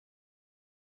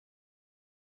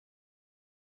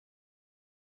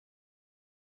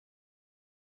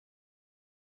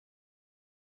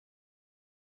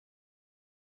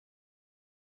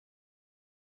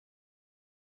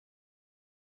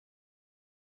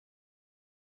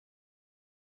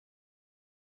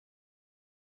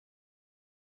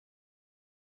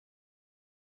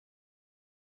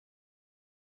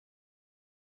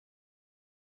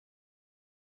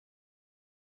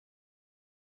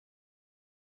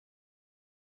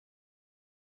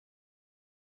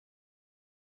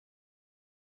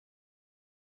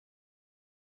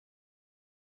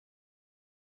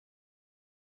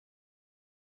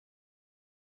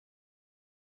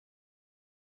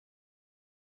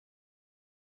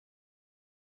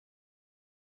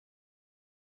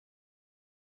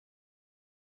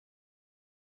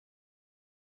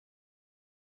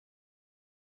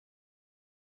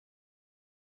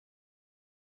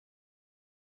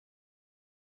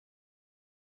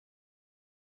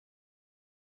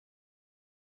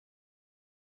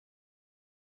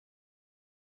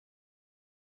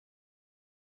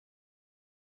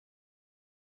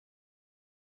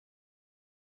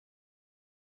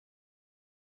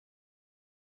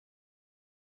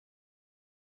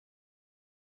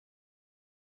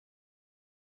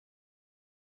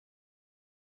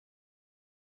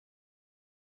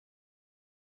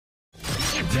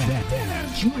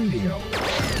Dance Radio.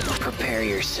 Prepare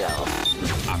yourself.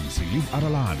 Ang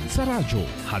silid-aralan sa radyo,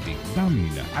 hatid namin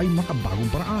ay makabagong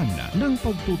paraan ng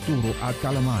pagtuturo at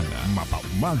kalaman.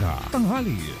 Mapaumaga,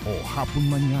 tanghali o hapon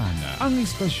man yan, ang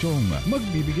istasyong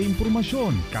magbibigay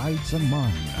impormasyon kahit saan man.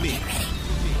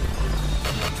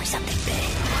 For something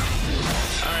big.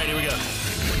 Alright, here we go.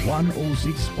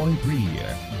 106.3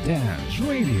 Dance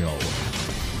Radio.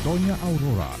 Doña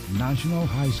Aurora National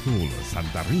High School,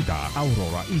 Santa Rita,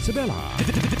 Aurora, Isabela.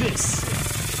 This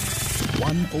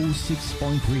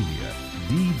 106.3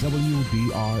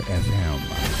 DWDR FM.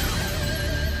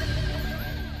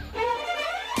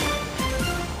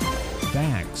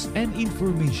 Facts and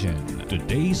information.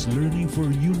 Today's learning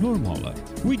for you normal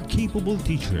with capable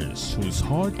teachers whose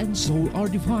heart and soul are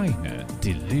divine.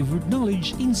 Delivered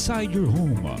knowledge inside your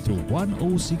home through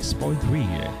 106.3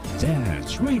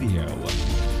 Dance Radio.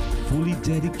 Fully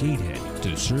dedicated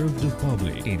to serve the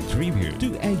public in tribute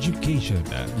to education,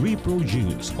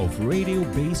 reproduce of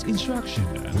radio-based instruction.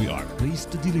 We are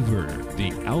pleased to deliver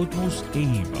the utmost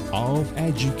aim of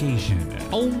education.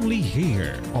 Only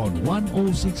here on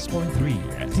 106.3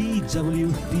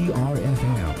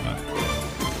 TWDR-FM.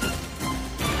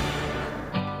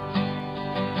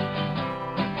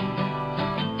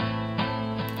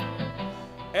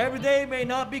 Every day may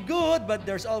not be good, but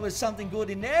there's always something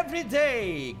good in every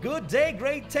day. Good day,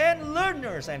 grade 10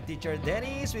 learners. I'm teacher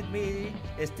Dennis. With me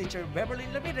is teacher Beverly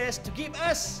Ramirez to give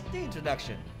us the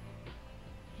introduction.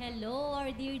 Hello,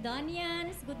 our dear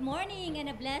Donians. Good morning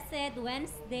and a blessed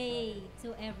Wednesday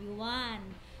to everyone.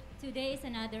 Today is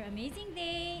another amazing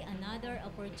day, another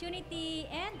opportunity,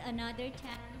 and another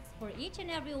chance for each and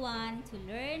everyone to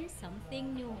learn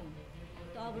something new.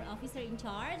 To our officer in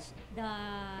charge, the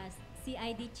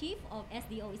CID Chief of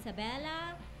SDO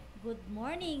Isabela. Good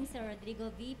morning, Sir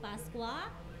Rodrigo V. Pascua.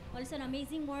 Also an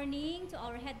amazing morning to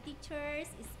our head teachers,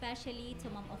 especially to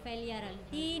Ma'am Ofelia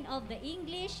Raldin of the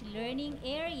English Learning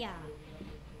Area.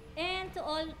 And to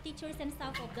all teachers and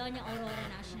staff of Doña Aurora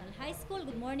National High School,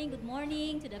 good morning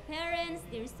to the parents,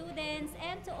 dear students,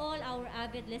 and to all our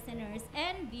avid listeners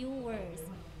and viewers.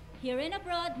 Here and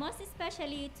abroad, most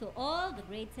especially to all the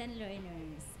grade 10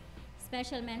 learners.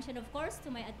 Special mention, of course,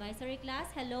 to my advisory class.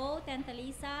 Hello, 10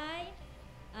 Talisay.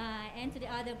 And to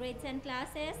the other grade 10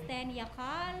 classes, 10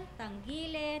 Yakal,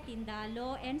 Tangile,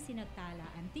 Tindalo, and Sinagtala.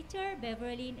 I'm teacher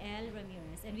Beverly L.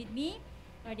 Ramirez. And with me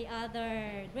are the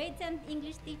other grade 10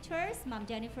 English teachers, Ma'am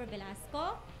Jennifer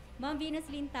Velasco, Ma'am Venus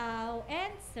Lintao,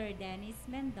 and Sir Dennis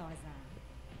Mendoza.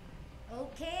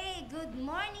 Okay, good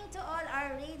morning to all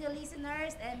our radio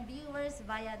listeners and viewers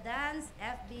via Dance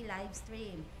FB live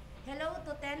stream. Hello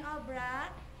to 10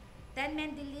 Obra, 10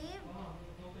 Mendeleev,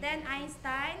 10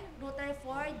 Einstein,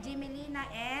 Rutherford, Jimelina,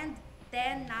 and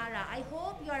 10 Nara. I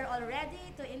hope you are all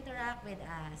ready to interact with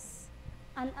us.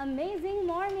 An amazing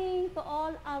morning to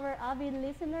all our avid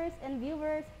listeners and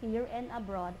viewers here and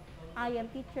abroad. I am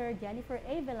teacher Jennifer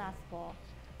A. Velasco.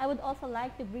 I would also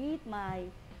like to greet my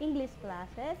English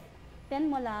classes,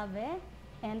 10 Molave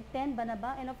and 10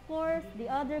 Banaba, and of course the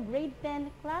other grade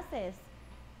 10 classes,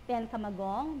 10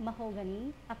 Camagong,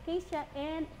 Mahogany, Acacia,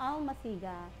 and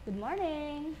Almasiga. Good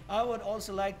morning! I would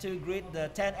also like to greet the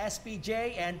 10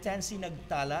 SPJ and 10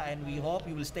 Sinagtala, and we hope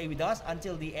you will stay with us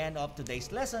until the end of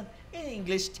today's lesson in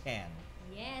English 10.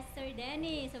 Yes, Sir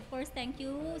Dennis. Of course, thank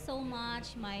you so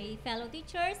much, my fellow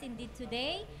teachers. Indeed,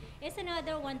 today is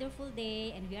another wonderful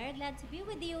day, and we are glad to be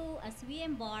with you as we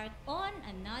embark on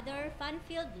another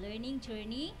fun-filled learning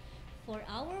journey for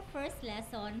our first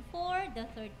lesson for the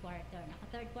third quarter.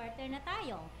 Naka-third quarter na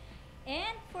tayo.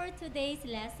 And for today's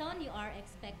lesson, you are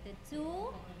expected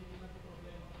to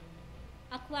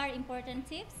acquire important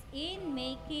tips in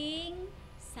making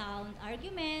sound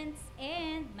arguments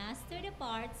and master the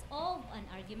parts of an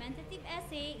argumentative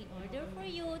essay in order for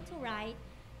you to write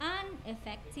an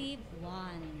effective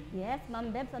one. Yes,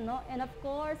 Ma'am Bebs, ano? And of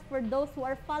course, for those who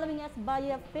are following us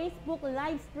via Facebook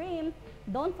live stream,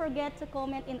 don't forget to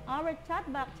comment in our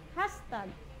chat box, hashtag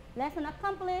lesson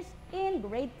accomplished in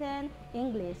grade 10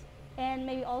 English. And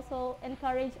may we also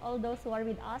encourage all those who are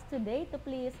with us today to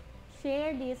please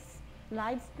share this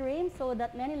live stream so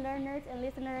that many learners and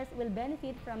listeners will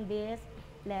benefit from this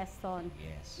lesson.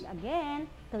 Yes. Again,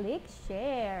 click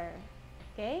share.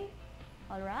 Okay?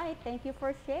 All right, thank you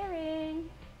for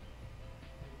sharing.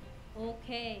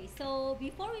 Okay, so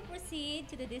before we proceed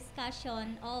to the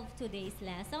discussion of today's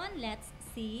lesson, let's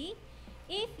see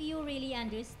if you really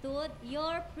understood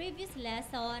your previous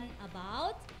lesson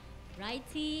about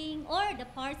writing or the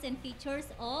parts and features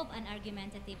of an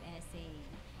argumentative essay.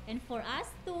 And for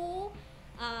us to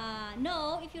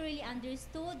know if you really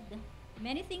understood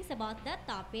many things about that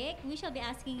topic, we shall be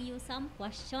asking you some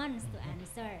questions to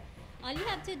answer. All you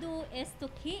have to do is to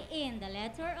key in the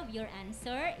letter of your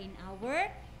answer in our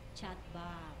chat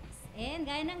box. And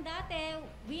gaya ng dati,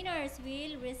 winners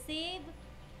will receive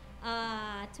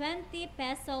 20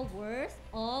 peso worth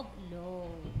of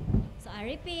loan. So I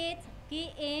repeat, key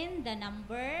in the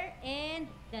number and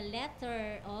the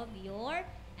letter of your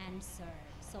answer.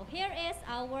 So here is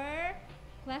our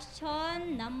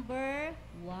question number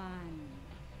 1.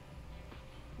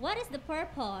 What is the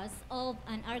purpose of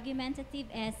an argumentative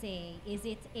essay? Is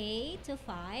it A, to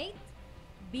fight,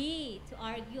 B, to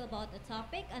argue about a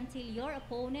topic until your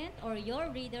opponent or your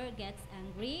reader gets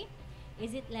angry?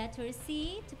 Is it letter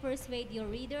C, to persuade your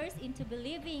readers into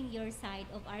believing your side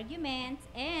of argument?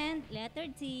 And letter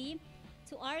D,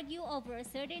 to argue over a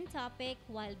certain topic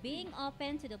while being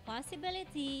open to the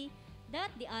possibility that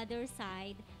the other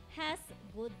side has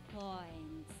good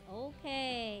points.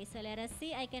 Okay, so let us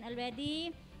see. I can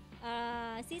already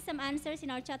see some answers in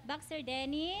our chat box, Sir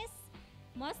Dennis.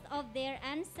 Most of their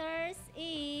answers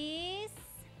is...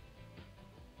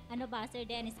 Ano ba, Sir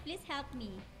Dennis? Please help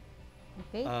me.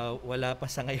 Okay. Wala pa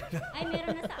sa ngayon. Ay,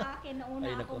 meron na sa akin. Nauna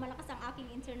Ay, ako, nako. malakas ang aking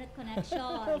internet connection.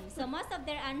 So, most of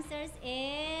their answers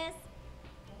is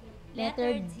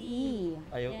letter D.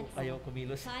 Let's Ayaw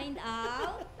kumilos. find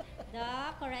out the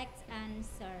correct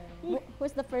answer.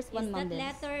 Who's the first one, Is Ma'am that Debs?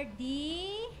 letter D?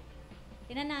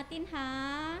 Tingnan natin,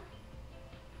 ha?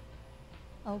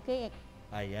 Okay.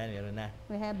 Ayan, meron na.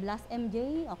 We have Blas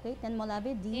MJ. Okay. Ten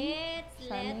Molabe, D. It's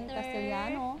Charmaine letter...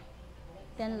 Castellano.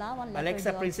 Ten Lawan, letter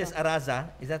Alexa D Princess also. Araza.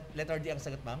 Is that letter D ang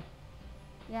sagot, ma'am?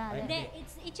 Yeah, Ay, Hindi,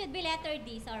 it should be letter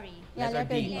D, sorry. Yeah,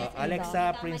 letter D. letter D. Alexa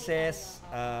Kamali Princess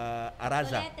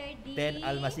Araza. So, letter D. Ten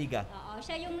Almasiga. Oo,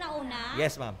 siya yung nauna.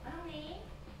 Yes, ma'am. Anong name?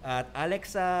 At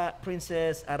Alexa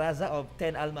Princess Araza of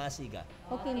Ten Almasiga.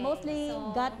 Okay, Okay, mostly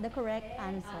so- got the correct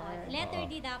answer. Letter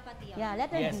D dapat yun. Yeah,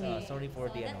 letter Yes, D. sorry for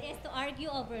So the that is to argue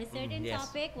over a certain yes.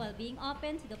 topic while being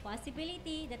open to the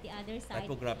possibility that the other side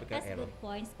Typographical has error. good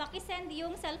points. Pakisend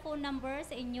yung cellphone number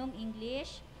sa inyong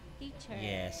English teacher.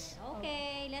 Yes.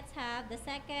 Okay, let's have the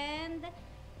second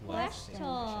Question.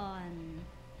 question.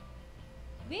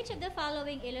 Which of the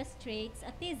following illustrates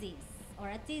a thesis or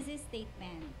a thesis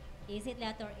statement? Is it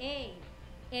letter A?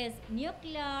 Is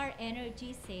nuclear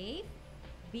energy safe?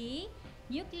 B.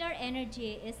 Nuclear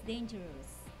energy is dangerous.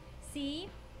 C.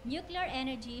 Nuclear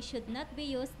energy should not be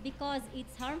used because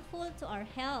it's harmful to our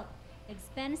health,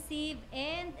 expensive,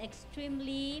 and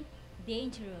extremely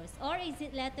dangerous. Or is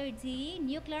it letter D?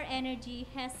 Nuclear energy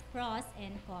has pros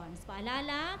and cons.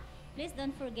 Paalala, please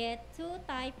don't forget to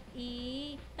type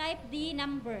the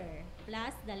number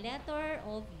plus the letter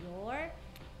of your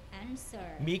answer.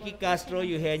 Mickey For Castro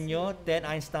question number Eugenio, C. Ten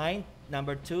Einstein.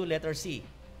 Number 2, letter C.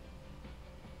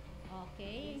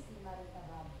 Okay.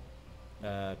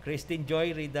 Christine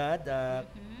Joy Ridad,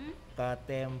 Mhm.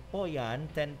 Katempoyan,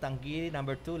 10 Tanggi,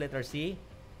 number 2, letter C.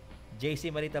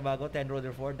 JC Maritabago, 10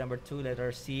 Rutherford, number 2,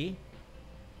 letter C.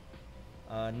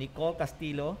 Nicole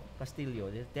Castillo,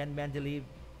 10 Mendeleev,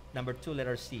 number 2,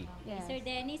 letter C. Okay, Yes. Sir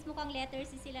Dennis, mukhang letter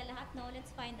C sila lahat, no? Let's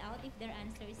find out if their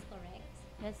answer is correct.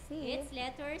 Let's see. It's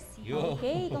letter C. Yo.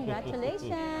 Okay,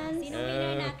 congratulations. Sino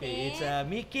winner natin? Okay, it's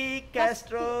Mickey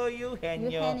Castro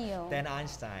Eugenio, Eugenio. 10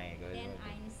 Einstein. Good, Then good.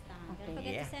 Einstein. Okay. Don't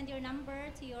forget Yeah. to send your number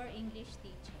to your English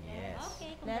teacher. Yes.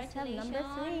 Okay, Let's have congratulations. number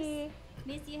 3.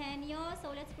 Miss Eugenio,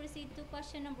 so let's proceed to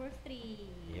question number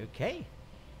 3. Okay.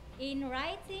 In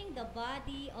writing the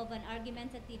body of an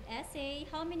argumentative essay,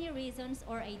 how many reasons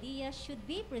or ideas should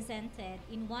be presented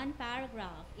in one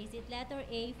paragraph? Is it letter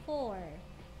A, 4,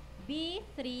 B,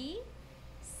 3,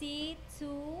 C,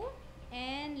 2,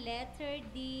 and letter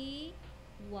D,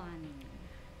 1?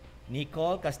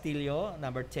 Nicole Castillo,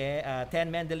 number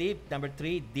 10 Mendeleev, number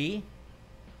 3, D.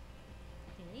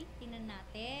 Okay, tingnan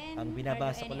natin. Ang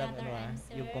binabasa Are ko there lang, any other ano,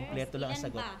 yung answers? kompleto lang ang Ilan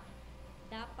sagot. ba?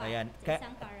 Dapat Ayan, sa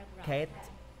isang paragraph.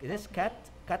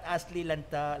 Kat Ashley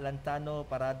Lantano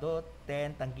Parado,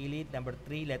 10 Tangkilid, number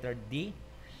 3, letter D.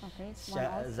 Okay, it's one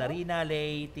also. Zarina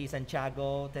Ley T.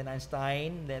 Santiago, 10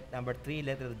 Einstein, number 3,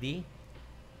 letter D.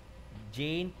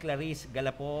 Jane Clarice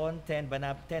Galapon, 10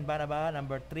 Banaba,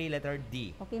 number 3, letter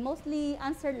D. Okay, mostly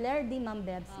answered letter D, Ma'am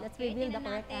Debs. Let's Okay, reveal the tingnan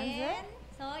correct natin. answer.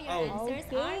 So, your Oh. answers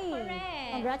are Okay.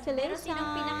 correct. Congratulations. Pero sinong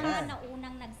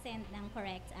pinaka-naunang nag-send ng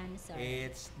correct answer?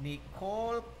 It's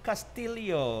Nicole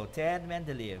Castillo, 10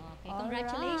 Mendeleev. Okay, Alright.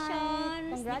 congratulations,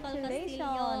 Nicole Congratulations.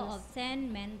 Castillo of San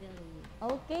Mendeleev.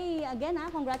 Okay, again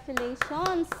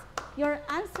congratulations. Your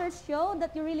answers show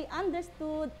that you really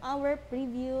understood our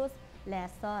previous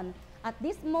lesson. At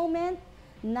this moment,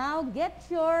 now get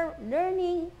your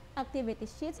learning activity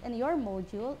sheets in your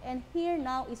module, and here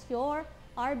now is your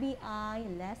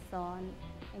RBI lesson.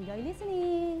 Enjoy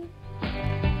listening!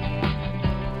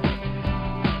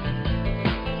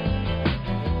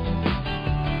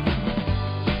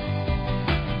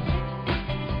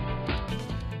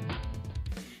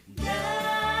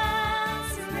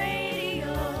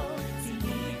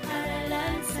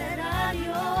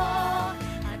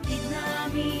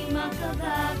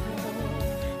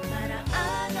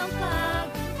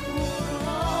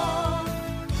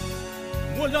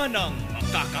 Wala nang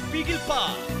makakapigil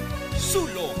pa.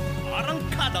 Sulong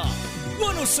Arangkada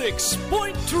 106.3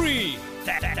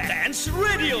 Dance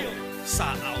Radio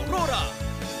sa Aurora,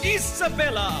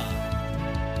 Isabela.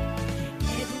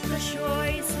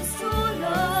 Edukasyo'y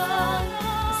susulong,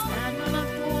 basta't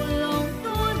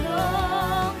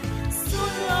magtulong-tulong,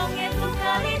 sulong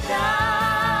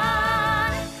edukalidad.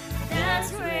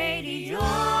 Dance Radio.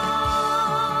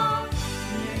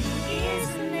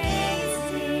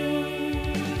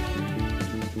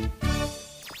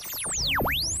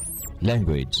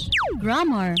 Language,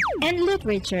 grammar, and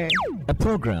literature. a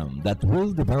program that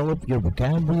will develop your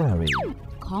vocabulary.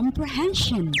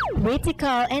 Comprehension,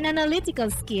 critical and analytical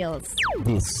skills.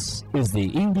 This is the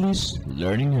English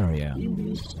Learning Area.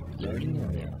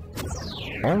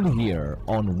 Only here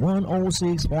on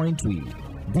 106.3,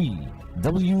 the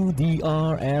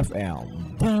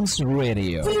WDRFM Dance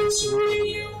Radio.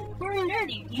 For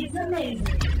learning is amazing.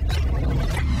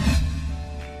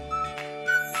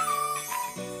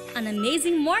 An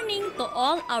amazing morning to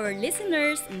all our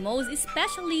listeners, most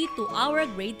especially to our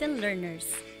grade 10 learners.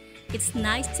 It's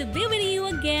nice to be with you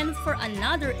again for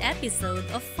another episode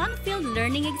of fun-filled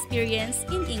learning experience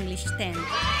in English 10.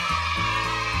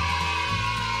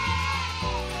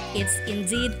 It's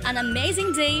indeed an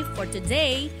amazing day for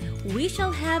today. We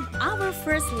shall have our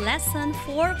first lesson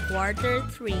for quarter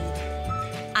 3.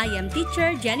 I am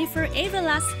teacher Jennifer A.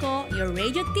 Velasco, your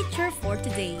radio teacher for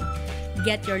today.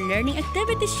 Get your learning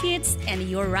activity sheets and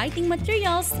your writing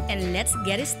materials, and let's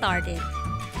get it started.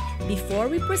 Before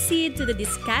we proceed to the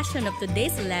discussion of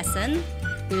today's lesson,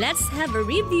 let's have a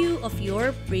review of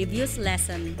your previous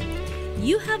lesson.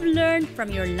 You have learned from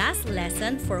your last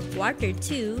lesson for quarter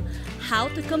 2 how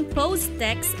to compose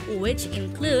texts which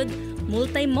include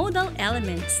multimodal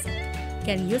elements.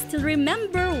 Can you still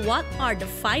remember what are the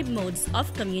 5 modes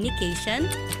of communication?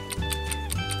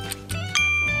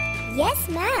 Yes,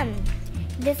 ma'am.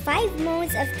 The 5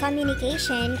 modes of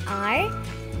communication are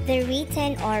the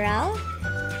written oral,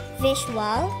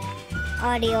 visual,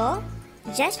 audio,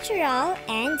 gestural,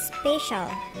 and spatial.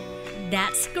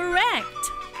 That's correct.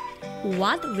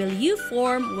 What will you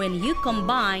form when you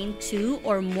combine 2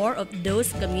 or more of those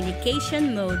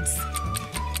communication modes?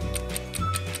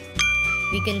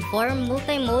 We can form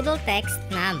multimodal text,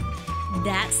 ma'am.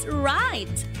 That's right.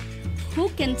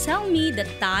 Who can tell me the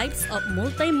types of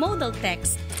multimodal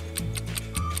text?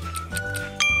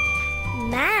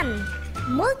 Ma'am,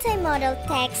 multimodal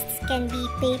texts can be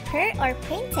paper or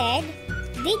printed,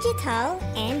 digital,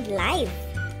 and live.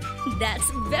 That's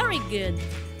very good.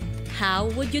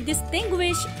 How would you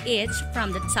distinguish each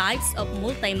from the types of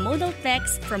multimodal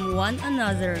text from one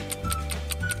another?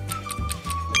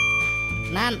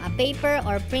 Ma'am, a paper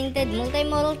or printed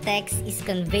multimodal text is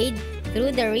conveyed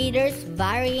through the reader's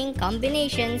varying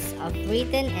combinations of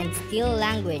written and still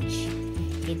language.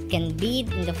 It can be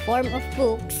in the form of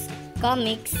books,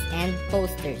 comics, and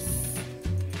posters.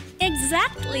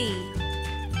 Exactly!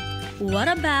 What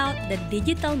about the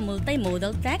digital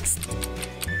multimodal text?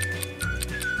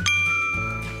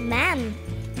 Ma'am,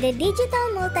 the digital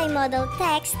multimodal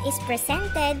text is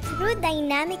presented through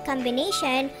dynamic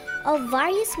combination of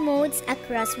various modes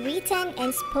across written and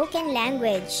spoken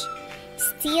language,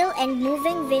 still and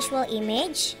moving visual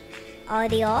image,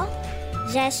 audio,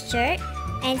 gesture,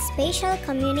 and spatial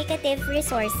communicative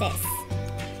resources.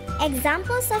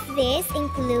 Examples of this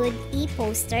include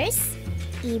e-posters,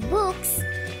 e-books,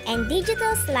 and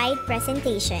digital slide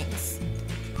presentations.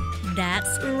 That's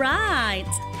right!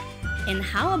 And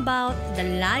how about the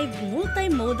live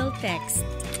multimodal text?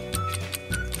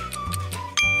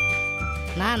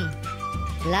 Ma'am,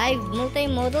 live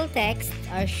multimodal texts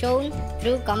are shown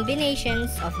through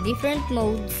combinations of different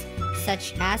modes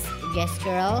such as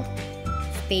gestural,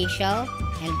 spatial,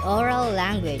 and oral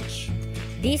language.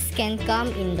 This can come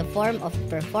in the form of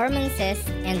performances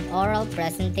and oral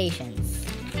presentations.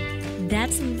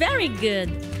 That's very good!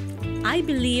 I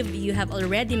believe you have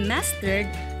already mastered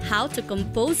how to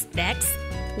compose texts,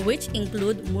 which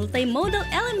include multimodal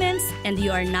elements, and you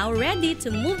are now ready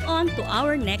to move on to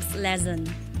our next lesson.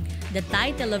 The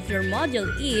title of your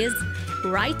module is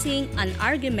Writing an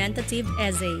Argumentative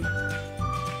Essay.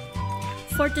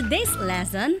 For today's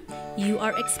lesson, you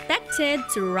are expected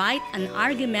to write an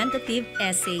argumentative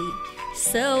essay.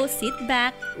 So sit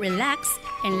back, relax,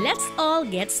 and let's all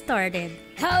get started.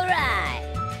 Alright!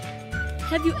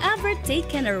 Have you ever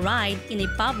taken a ride in a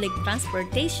public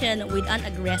transportation with an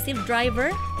aggressive driver?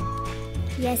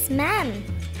 Yes, ma'am.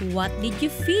 What did you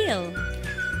feel?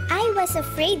 I was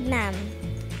afraid, ma'am.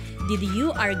 Did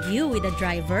you argue with the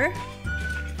driver?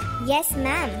 Yes,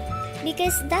 ma'am.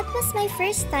 Because that was my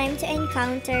first time to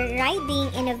encounter riding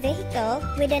in a vehicle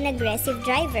with an aggressive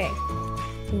driver.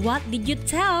 What did you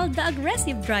tell the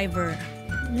aggressive driver?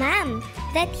 Ma'am,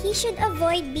 that he should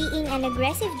avoid being an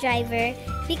aggressive driver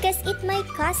because it might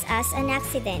cause us an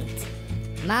accident.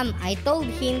 Ma'am, I told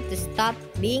him to stop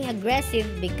being aggressive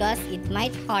because it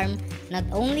might harm not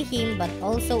only him but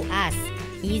also us,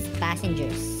 his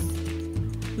passengers.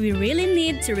 We really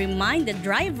need to remind the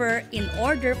driver in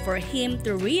order for him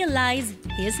to realize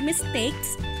his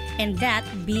mistakes and that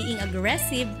being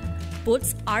aggressive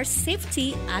puts our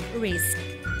safety at risk.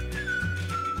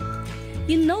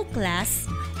 You know, class,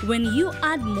 when you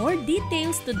add more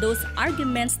details to those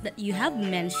arguments that you have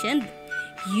mentioned,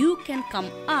 you can come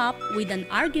up with an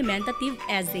argumentative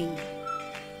essay.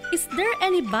 Is there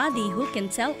anybody who can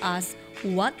tell us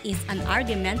what is an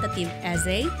argumentative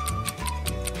essay?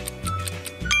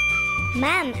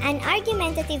 Ma'am, an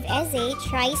argumentative essay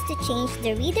tries to change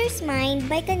the reader's mind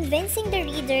by convincing the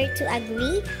reader to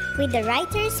agree with the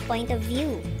writer's point of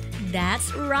view.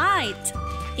 That's right!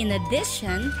 In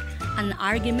addition, an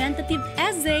argumentative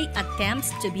essay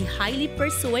attempts to be highly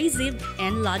persuasive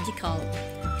and logical.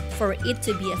 For it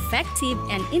to be effective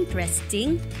and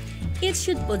interesting, it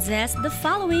should possess the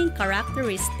following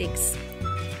characteristics.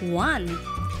 1.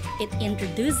 It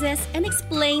introduces and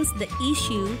explains the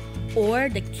issue or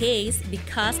the case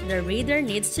because the reader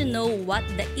needs to know what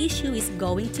the issue is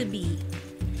going to be.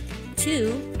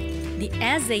 2. The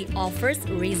essay offers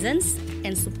reasons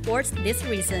and supports these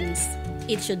reasons.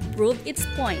 It should prove its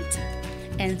point.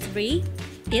 And 3.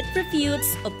 It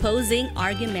refutes opposing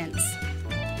arguments.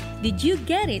 Did you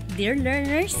get it, dear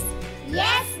learners?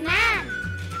 Yes, ma'am!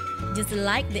 Just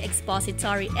like the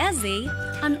expository essay,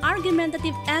 an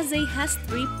argumentative essay has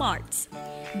 3 parts: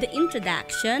 the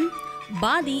introduction,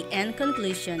 body, and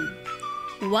conclusion.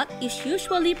 What is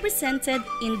usually presented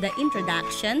in the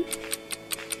introduction?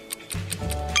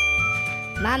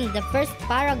 Ma'am, the first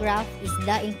paragraph is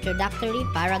the introductory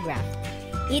paragraph.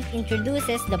 It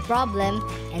introduces the problem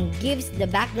and gives the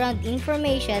background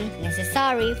information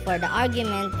necessary for the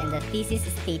argument and the thesis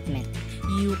statement.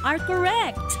 You are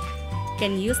correct!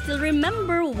 Can you still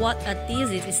remember what a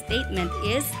thesis statement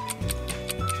is?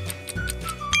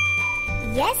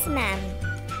 Yes, ma'am.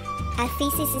 A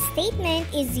thesis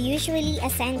statement is usually a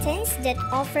sentence that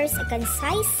offers a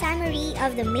concise summary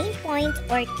of the main point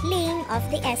or claim of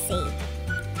the essay.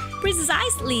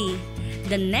 Precisely!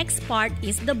 The next part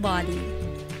is the body.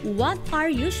 What are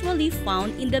usually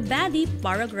found in the body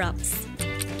paragraphs?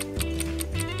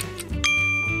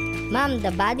 Ma'am,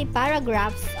 the body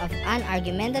paragraphs of an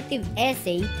argumentative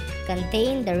essay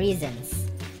contain the reasons.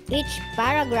 Each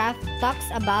paragraph talks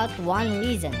about one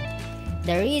reason.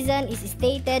 The reason is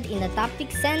stated in the topic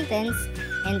sentence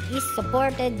and is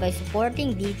supported by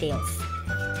supporting details.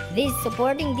 These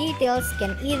supporting details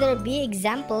can either be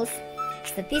examples,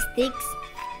 statistics,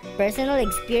 personal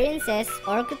experiences,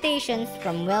 or quotations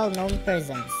from well-known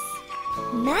persons.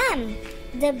 Ma'am,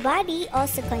 the body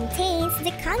also contains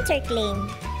the counterclaim,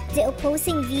 the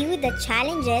opposing view that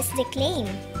challenges the claim,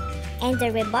 and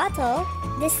the rebuttal,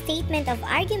 the statement of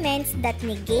arguments that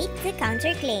negate the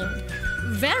counterclaim.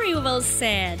 Very well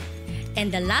said!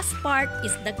 And the last part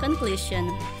is the conclusion.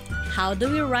 How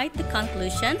do we write the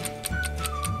conclusion?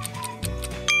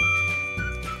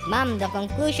 Ma'am, the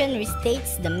conclusion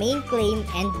restates the main claim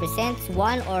and presents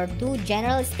 1 or 2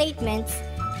 general statements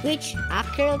which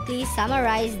accurately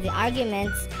summarize the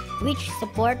arguments which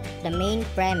support the main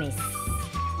premise.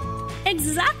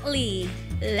 Exactly!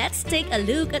 Let's take a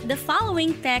look at the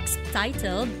following text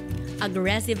titled,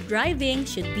 Aggressive Driving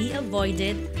Should Be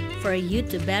Avoided, for you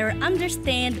to better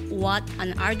understand what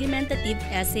an argumentative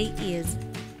essay is.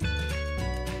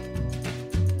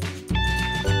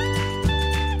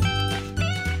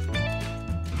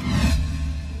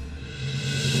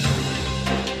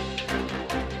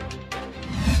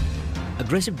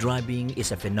 Aggressive driving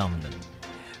is a phenomenon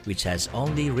which has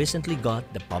only recently got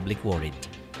the public worried.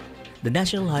 The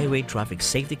National Highway Traffic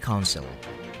Safety Council,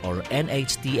 or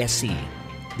NHTSC,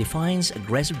 defines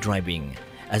aggressive driving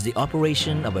as the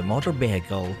operation of a motor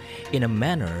vehicle in a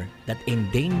manner that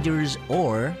endangers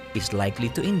or is likely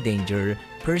to endanger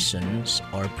persons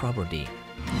or property.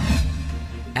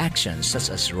 Actions such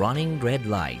as running red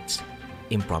lights,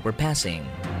 improper passing,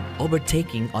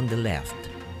 overtaking on the left,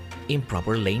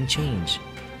 improper lane change,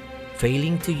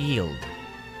 failing to yield,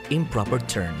 improper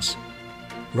turns,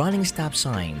 running stop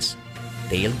signs,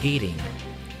 tailgating,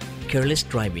 careless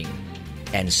driving,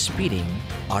 and speeding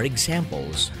are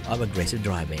examples of aggressive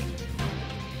driving.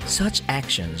 Such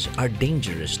actions are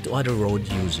dangerous to other road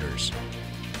users.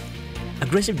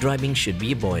 Aggressive driving should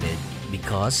be avoided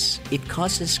because it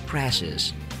causes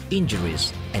crashes,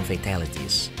 injuries, and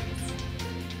fatalities.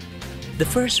 The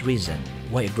first reason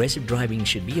why aggressive driving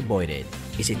should be avoided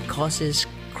is it causes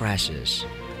crashes.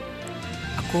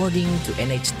 According to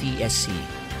NHTSC,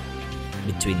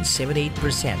 between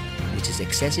 78%, which is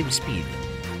excessive speed,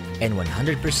 and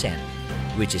 100%,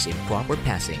 which is improper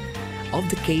passing, of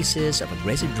the cases of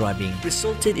aggressive driving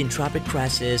resulted in traffic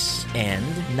crashes, and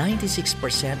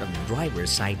 96% of the drivers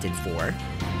cited for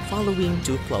following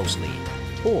too closely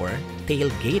or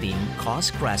tailgating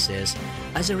caused crashes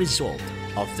as a result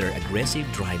of their aggressive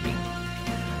driving.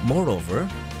 Moreover,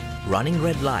 running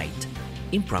red light,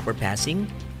 improper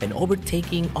passing, and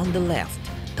overtaking on the left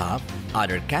top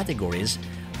other categories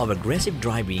of aggressive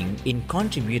driving in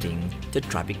contributing to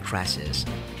traffic crashes.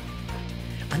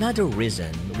 Another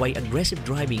reason why aggressive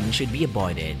driving should be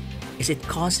avoided is it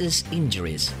causes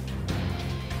injuries.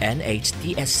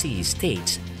 NHTSC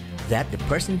states that the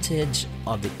percentage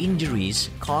of the injuries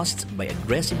caused by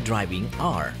aggressive driving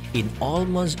are, in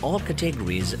almost all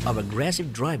categories of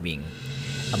aggressive driving,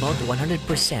 about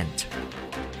 100%.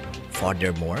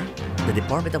 Furthermore, the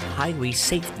Department of Highway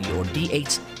Safety, or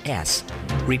DHS,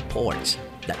 reports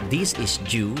that this is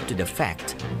due to the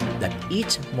fact that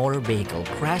each motor vehicle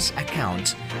crash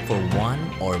accounts for one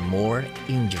or more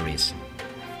injuries.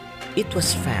 It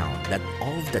was found that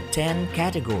of the 10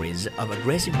 categories of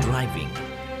aggressive driving,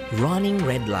 running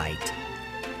red light,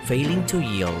 failing to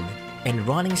yield, and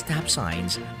running stop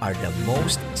signs are the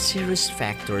most serious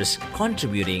factors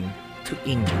contributing to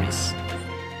injuries.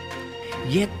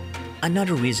 Yet,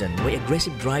 another reason why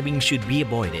aggressive driving should be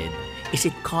avoided is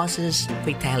it causes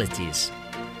fatalities.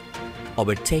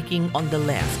 Overtaking on the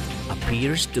left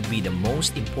appears to be the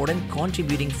most important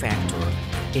contributing factor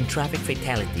in traffic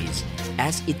fatalities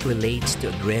as it relates to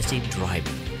aggressive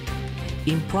driving.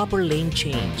 Improper lane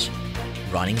change,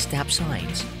 running stop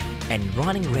signs, and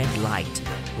running red light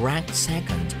ranked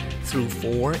second through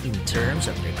 4 in terms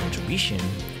of their contribution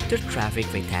to traffic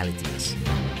fatalities.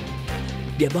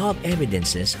 The above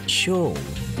evidences show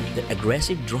that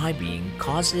aggressive driving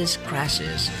causes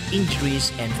crashes,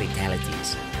 injuries, and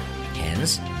fatalities.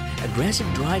 Hence,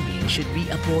 aggressive driving should be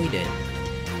avoided.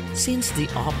 Since the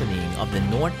opening of the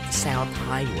North-South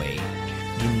Highway,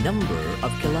 the number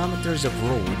of kilometers of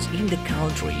roads in the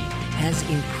country has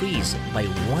increased by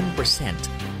 1%,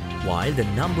 while the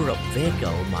number of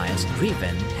vehicle miles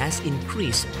driven has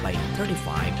increased by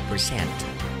 35%.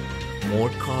 More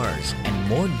cars and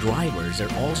more drivers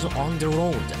are also on the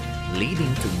road,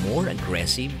 leading to more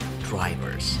aggressive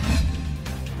drivers.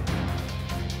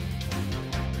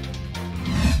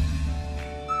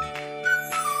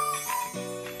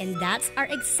 And that's our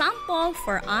example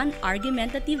for an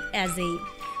argumentative essay.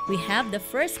 We have the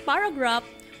first paragraph,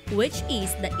 which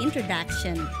is the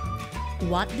introduction.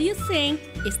 What do you think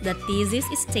is the thesis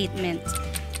statement?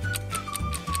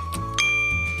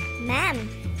 Ma'am,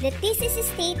 the thesis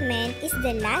statement is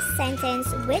the last sentence,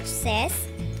 which says,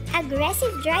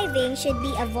 aggressive driving should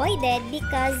be avoided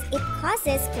because it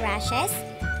causes crashes,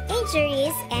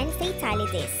 injuries, and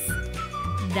fatalities.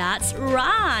 That's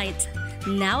right!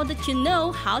 Now that you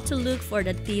know how to look for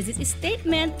the thesis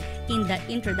statement in the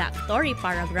introductory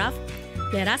paragraph,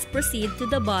 let us proceed to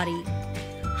the body.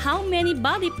 How many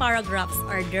body paragraphs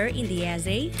are there in the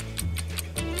essay?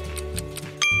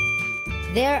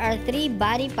 There are 3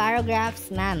 body paragraphs,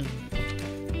 ma'am.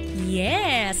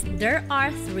 Yes, there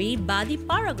are 3 body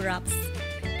paragraphs.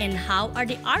 And how are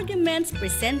the arguments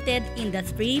presented in the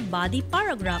 3 body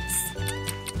paragraphs?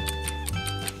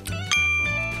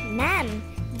 Ma'am,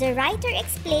 the writer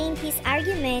explained his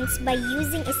arguments by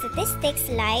using statistics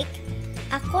like,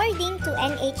 according to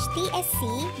NHTSC,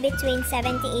 between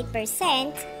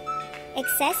 78%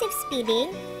 excessive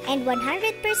speeding and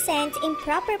 100%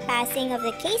 improper passing of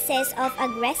the cases of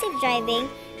aggressive driving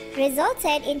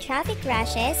resulted in traffic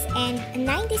crashes, and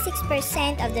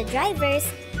 96% of the drivers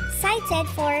cited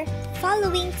for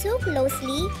following too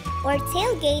closely or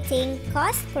tailgating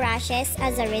caused crashes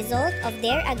as a result of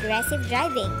their aggressive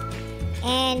driving.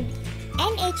 And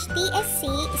NHTSC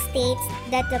states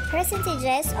that the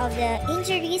percentages of the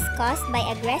injuries caused by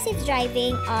aggressive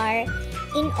driving are,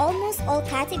 in almost all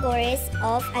categories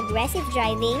of aggressive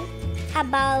driving,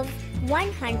 above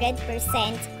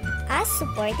 100% as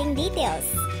supporting details.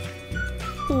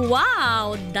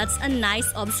 Wow, that's a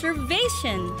nice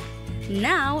observation.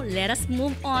 Now, let us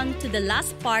move on to the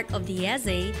last part of the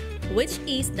essay, which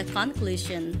is the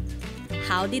conclusion.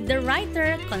 How did the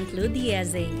writer conclude the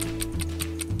essay?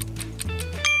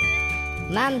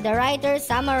 Ma'am, the writer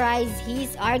summarized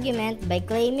his argument by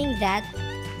claiming that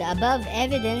the above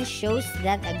evidence shows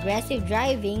that aggressive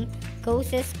driving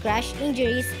causes crash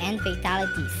injuries and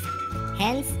fatalities.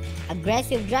 Hence,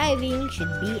 aggressive driving should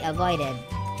be avoided.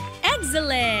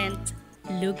 Excellent!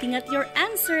 Looking at your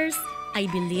answers, I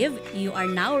believe you are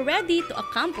now ready to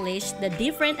accomplish the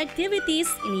different activities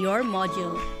in your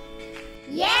module.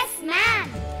 Yes, ma'am!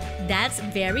 That's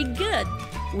very good.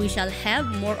 We shall have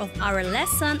more of our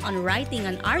lesson on writing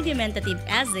an argumentative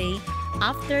essay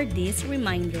after this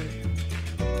reminder.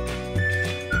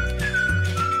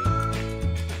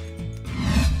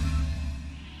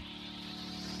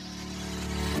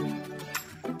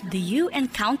 Do you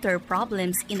encounter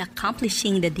problems in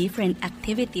accomplishing the different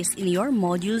activities in your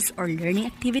modules or learning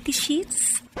activity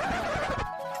sheets?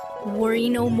 Worry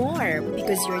no more,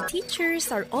 because your teachers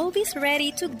are always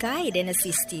ready to guide and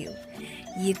assist you.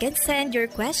 You can send your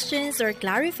questions or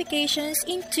clarifications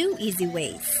in 2 easy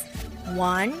ways.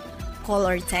 1. Call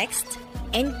or text.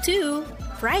 And 2.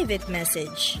 Private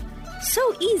message. So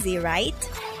easy, right?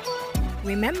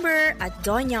 Remember, at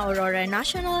Doña Aurora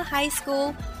National High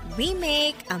School, we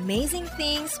make amazing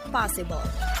things possible.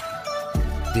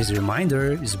 This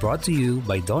reminder is brought to you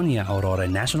by Doña Aurora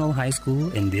National High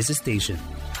School and this station.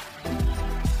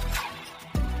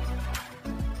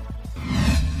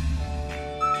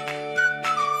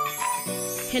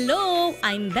 Hello,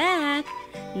 I'm back.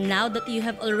 Now that you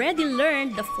have already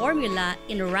learned the formula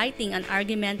in writing an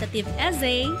argumentative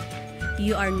essay,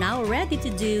 you are now ready to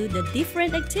do the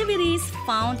different activities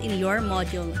found in your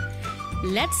module.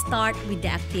 Let's start with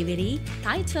the activity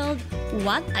titled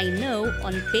What I Know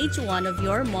on page 1 of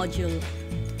your module.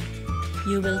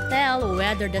 You will tell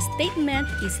whether the statement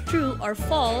is true or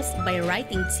false by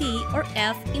writing T or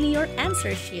F in your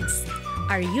answer sheets.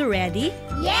 Are you ready?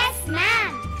 Yes,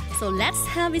 ma'am! So let's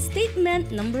have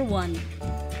statement number 1.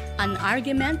 An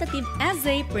argumentative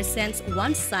essay presents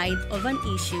one side of an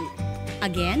issue.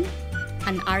 Again,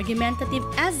 an argumentative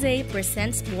essay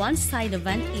presents one side of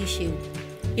an issue.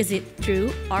 Is it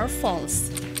true or false?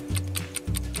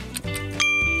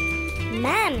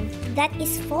 Ma'am, that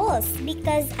is false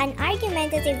because an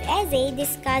argumentative essay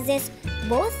discusses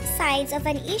both sides of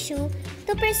an issue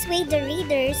to persuade the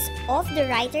readers of the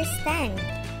writer's stand.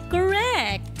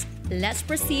 Correct! Let's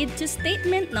proceed to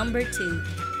statement number 2.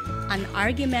 An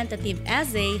argumentative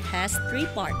essay has 3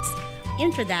 parts: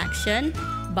 introduction,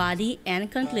 body,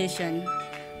 and conclusion.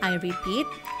 I repeat,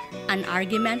 an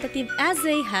argumentative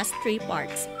essay has 3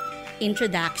 parts: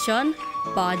 introduction,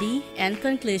 body, and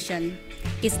conclusion.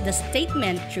 Is the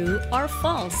statement true or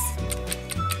false?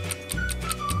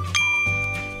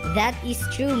 That is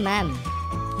true, ma'am.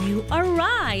 You are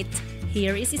right.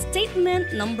 Here is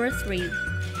statement number 3.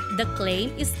 The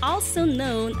claim is also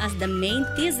known as the main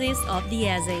thesis of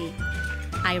the essay.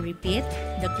 I repeat,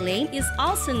 the claim is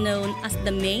also known as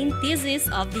the main thesis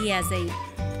of the essay.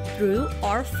 True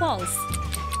or false?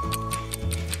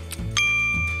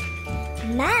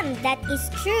 Ma'am, that is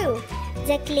true.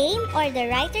 The claim or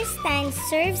the writer's stand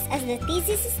serves as the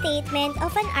thesis statement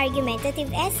of an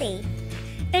argumentative essay.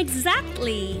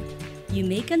 Exactly! You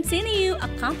may continue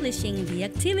accomplishing the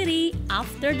activity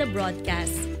after the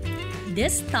broadcast.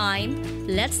 This time,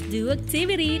 let's do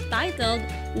activity titled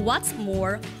What's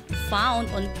More,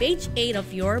 found on page 8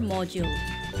 of your module.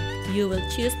 You will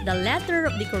choose the letter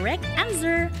of the correct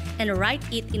answer and write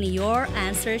it in your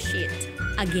answer sheet.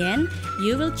 Again,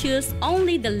 you will choose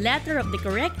only the letter of the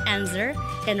correct answer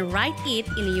and write it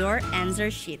in your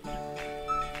answer sheet.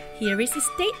 Here is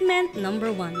statement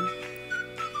number 1.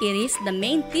 It is the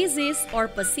main thesis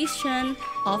or position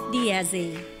of the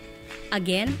essay.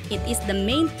 Again, it is the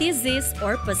main thesis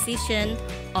or position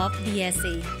of the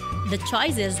essay. The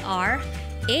choices are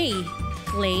A.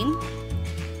 Claim,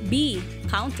 B.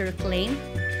 Counterclaim,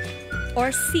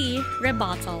 or C.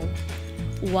 Rebuttal.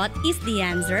 What is the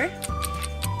answer?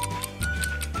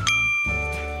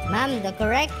 Ma'am, the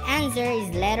correct answer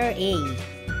is letter A.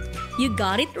 You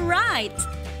got it right!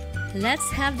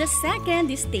 Let's have the second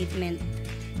statement.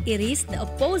 It is the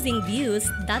opposing views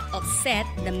that offset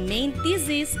the main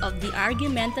thesis of the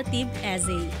argumentative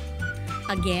essay.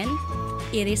 Again,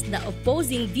 it is the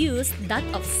opposing views that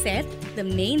offset the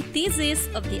main thesis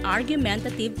of the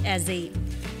argumentative essay.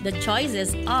 The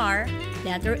choices are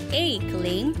letter A.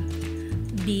 Claim,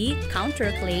 B.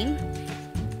 Counterclaim,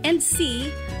 and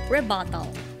C. Rebuttal.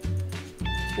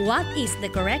 What is the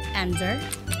correct answer?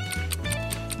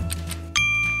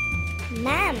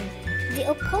 Ma'am, the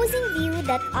opposing view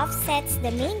that offsets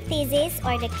the main thesis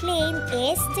or the claim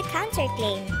is the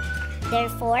counterclaim.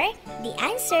 Therefore, the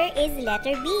answer is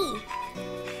letter B.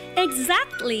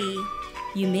 Exactly!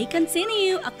 You may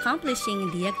continue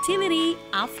accomplishing the activity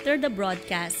after the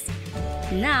broadcast.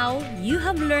 Now, you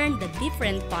have learned the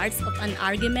different parts of an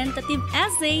argumentative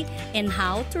essay and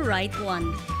how to write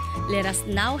one. Let us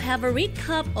now have a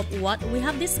recap of what we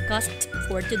have discussed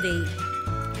for today.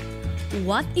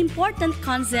 What important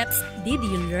concepts did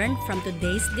you learn from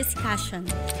today's discussion?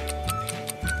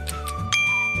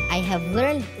 I have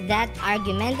learned that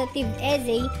argumentative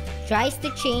essay tries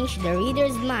to change the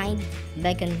reader's mind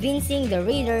by convincing the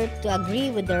reader to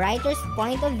agree with the writer's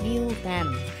point of view,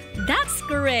 ma'am. That's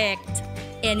correct.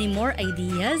 Any more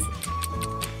ideas?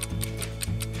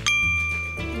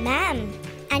 Ma'am,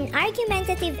 an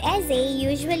argumentative essay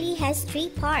usually has 3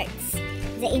 parts: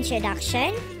 the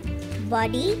introduction,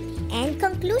 body, and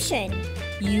conclusion.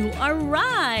 You are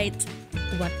right.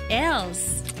 What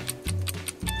else?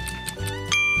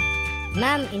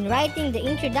 Ma'am, in writing the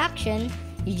introduction,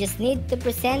 you just need to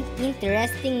present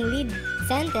interesting lead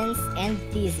sentence and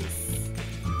thesis.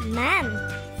 Ma'am,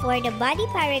 for the body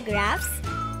paragraphs,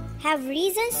 have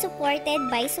reasons supported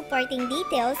by supporting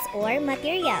details or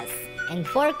materials. And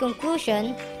for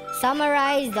conclusion,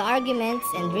 summarize the arguments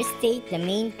and restate the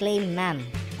main claim, ma'am.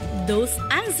 Those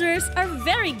answers are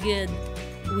very good.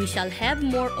 We shall have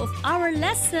more of our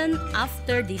lesson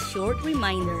after this short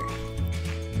reminder.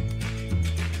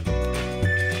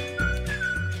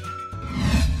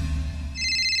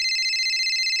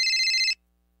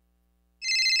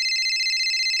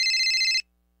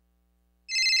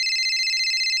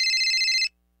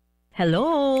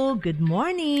 Hello, good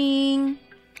morning.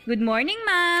 Good morning,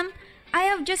 ma'am. I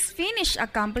have just finished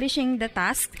accomplishing the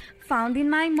task found in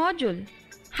my module.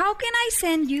 How can I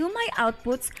send you my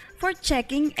outputs for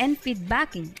checking and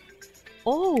feedbacking?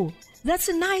 Oh, that's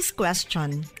a nice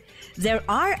question. There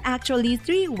are actually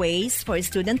 3 ways for a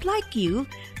student like you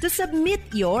to submit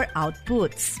your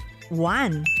outputs.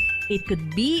 1, it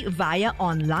could be via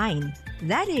online.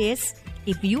 That is,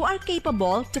 if you are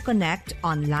capable to connect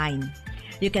online.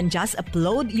 You can just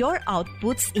upload your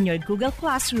outputs in your Google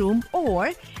Classroom,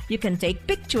 or you can take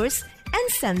pictures and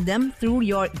send them through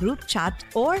your group chat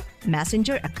or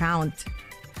messenger account.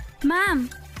 Ma'am,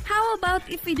 how about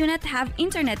if we do not have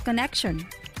internet connection?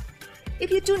 If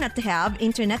you do not have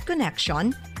internet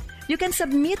connection, you can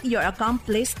submit your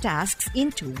accomplished tasks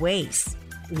in 2 ways.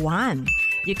 1,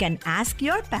 you can ask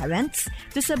your parents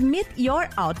to submit your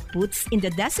outputs in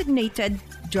the designated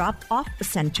drop-off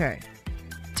center.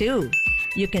 2,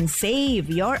 you can save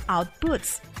your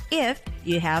outputs if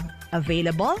you have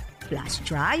available flash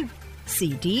drive,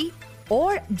 CD,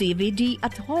 or DVD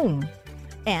at home,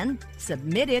 and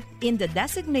submit it in the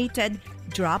designated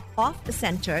drop-off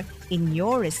center in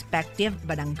your respective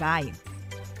barangay.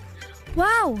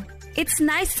 Wow! It's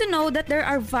nice to know that there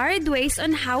are varied ways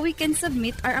on how we can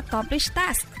submit our accomplished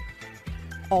tasks.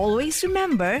 Always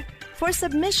remember, for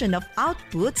submission of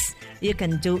outputs, you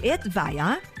can do it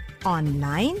via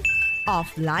online,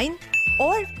 offline,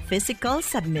 or physical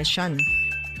submission.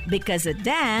 Because at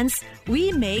Dance,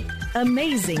 we make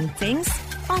amazing things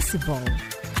possible.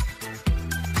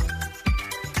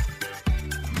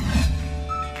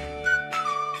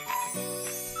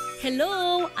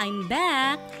 Hello, I'm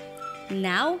back.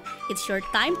 Now, it's your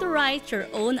time to write your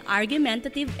own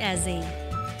argumentative essay.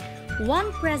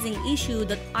 One pressing issue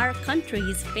that our country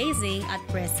is facing at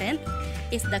present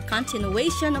is the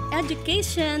continuation of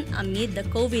education amid the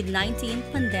COVID-19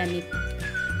 pandemic.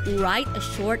 Write a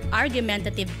short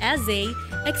argumentative essay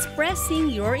expressing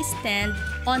your stand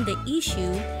on the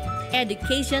issue,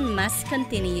 education must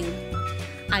continue.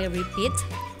 I repeat,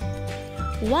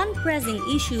 one pressing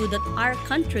issue that our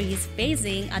country is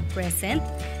facing at present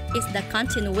is the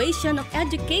continuation of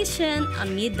education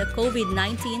amid the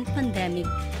COVID-19 pandemic.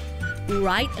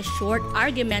 Write a short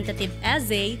argumentative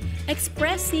essay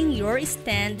expressing your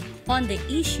stand on the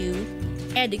issue,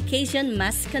 education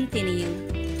must continue.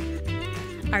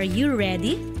 Are you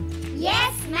ready?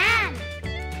 Yes, ma'am!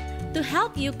 To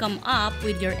help you come up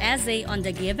with your essay on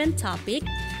the given topic,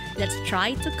 let's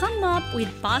try to come up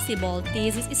with possible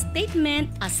thesis statement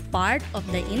as part of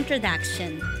the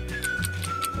introduction.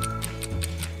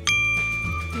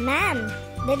 Ma'am,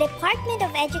 the Department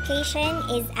of Education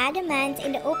is adamant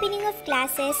in the opening of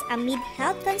classes amid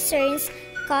health concerns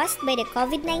caused by the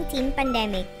COVID-19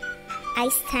 pandemic. I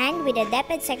stand with the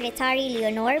Deputy Secretary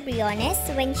Leonor Briones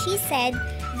when she said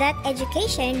that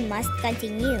education must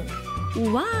continue.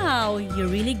 Wow, you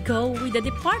really go with the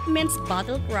department's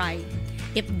battle cry.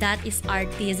 If that is our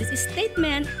thesis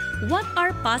statement, what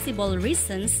are possible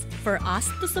reasons for us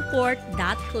to support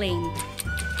that claim?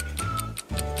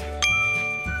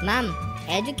 Ma'am,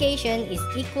 education is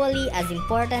equally as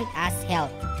important as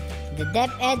health. The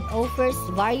DepEd offers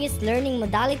various learning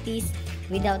modalities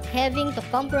without having to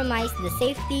compromise the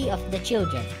safety of the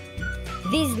children.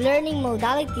 These learning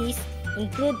modalities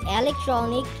include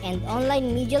electronic and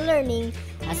online media learning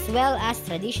as well as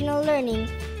traditional learning,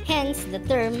 hence the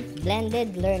term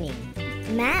blended learning.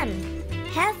 Ma'am,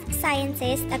 health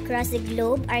scientists across the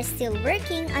globe are still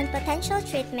working on potential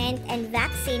treatment and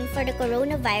vaccine for the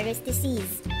coronavirus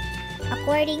disease.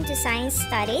 According to science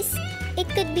studies, it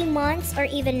could be months or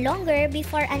even longer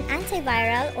before an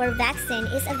antiviral or vaccine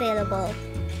is available.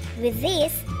 With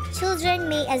this, children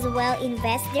may as well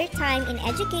invest their time in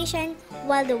education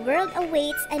while the world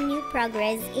awaits a new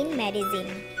progress in medicine.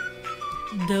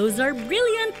 Those are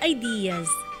brilliant ideas.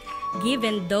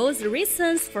 Given those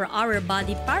reasons for our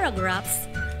body paragraphs,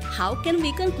 how can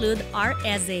we conclude our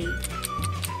essay?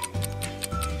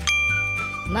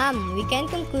 Ma'am, we can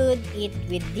conclude it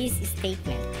with this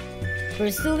statement.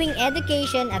 Pursuing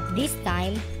education at this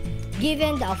time,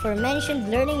 given the aforementioned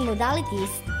learning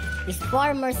modalities, is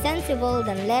far more sensible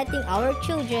than letting our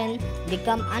children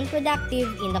become unproductive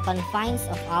in the confines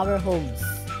of our homes.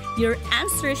 Your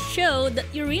answers show that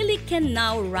you really can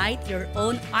now write your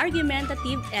own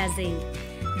argumentative essay.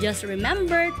 Just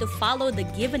remember to follow the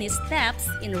given steps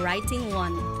in writing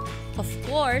one. Of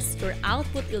course, your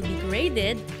output will be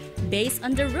graded based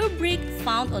on the rubric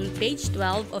found on page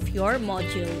 12 of your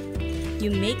module. You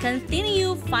may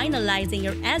continue finalizing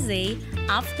your essay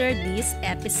after this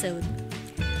episode.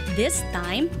 This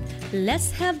time,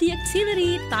 let's have the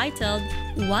activity titled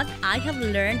What I Have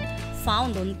Learned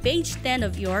found on page 10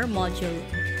 of your module.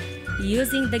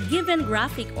 Using the given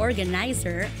graphic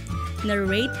organizer,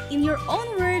 narrate in your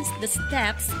own words the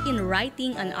steps in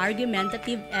writing an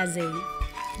argumentative essay.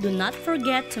 Do not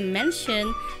forget to mention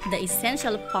the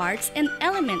essential parts and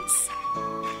elements.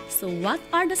 So what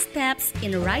are the steps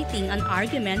in writing an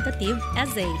argumentative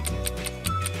essay?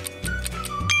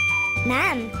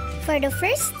 Ma'am, for the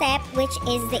first step, which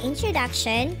is the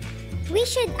introduction, we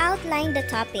should outline the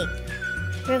topic.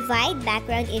 Provide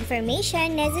background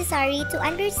information necessary to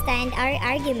understand our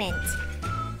argument.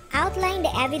 Outline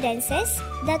the evidences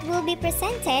that will be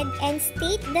presented and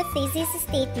state the thesis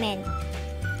statement.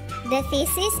 The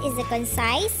thesis is a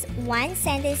concise,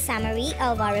 one-sentence summary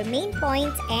of our main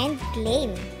point and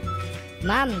claim.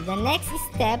 Ma'am, the next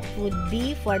step would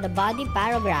be for the body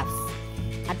paragraphs.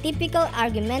 A typical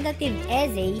argumentative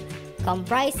essay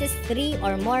comprises 3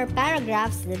 or more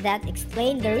paragraphs that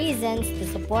explain the reasons to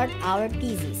support our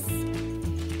thesis.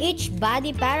 Each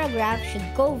body paragraph should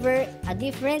cover a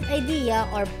different idea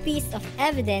or piece of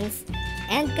evidence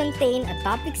and contain a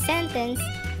topic sentence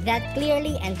that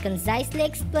clearly and concisely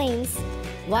explains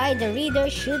why the reader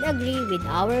should agree with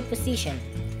our position.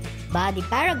 Body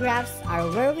paragraphs are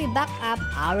where we back up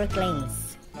our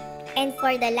claims. And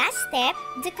for the last step,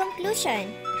 the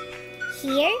conclusion.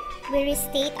 Here, we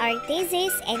restate our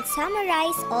thesis and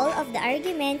summarize all of the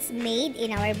arguments made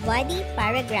in our body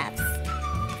paragraphs.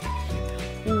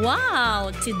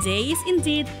 Wow! Today is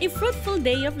indeed a fruitful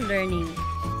day of learning.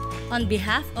 On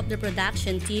behalf of the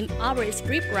production team, our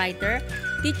scriptwriter,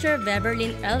 Teacher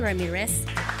Beverlyn L. Ramirez,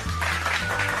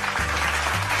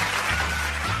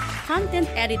 content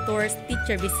editors,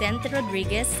 Teacher Vicente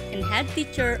Rodriguez, and head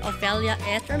teacher, Ofelia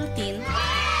S. Ralutin,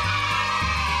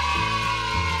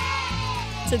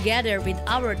 together with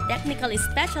our technical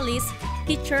specialist,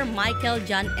 Teacher Michael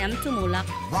John M. Tumulak.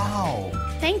 Wow!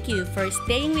 Thank you for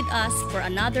staying with us for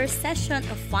another session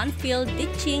of fun-filled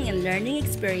teaching and learning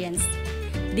experience.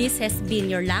 This has been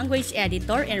your language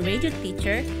editor and radio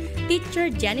teacher, Teacher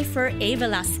Jennifer A.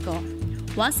 Velasco.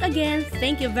 Once again,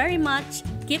 thank you very much,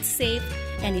 keep safe,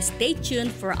 and stay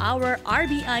tuned for our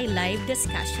RBI live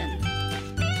discussion.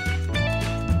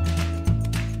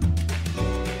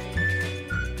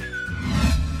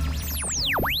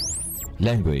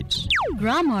 Language,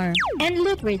 Grammar, and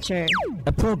literature.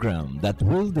 a program that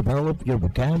will develop your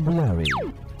vocabulary.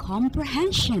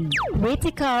 Comprehension,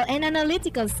 critical and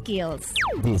analytical skills.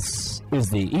 This is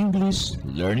the English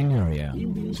Learning Area.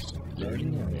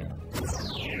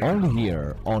 Only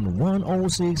here on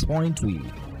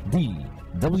 106.3, the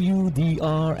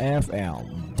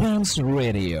WDRFM Dance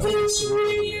Radio.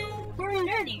 Where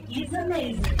learning is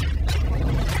amazing.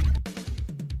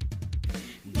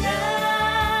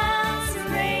 Dance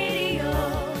Radio,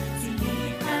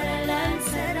 silid-aralan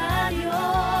sa radyo,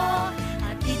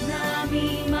 atid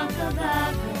namin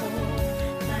makabago,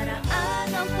 paraan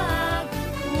ang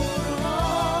pagtuturo.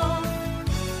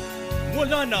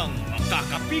 Wala nang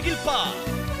makakapigil pa.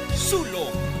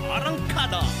 Sulong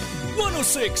Arangkada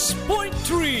 106.3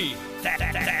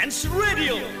 Dance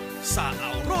Radio sa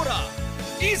Aurora,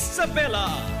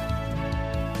 Isabela.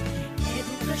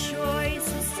 Edukasyo'y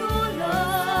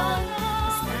susulong,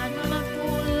 basta't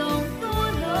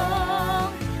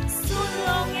magtulong-tulong,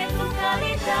 sulong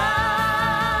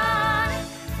edukalidad.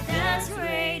 Dance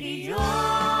Radio,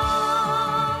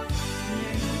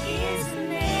 learning is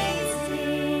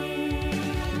amazing.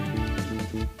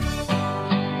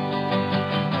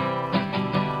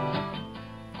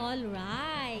 All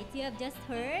right, you have just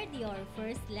heard your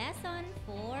first lesson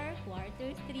for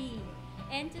quarter 3.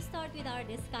 And to start with our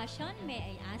discussion, may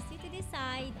I ask you to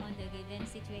decide on the given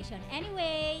situation.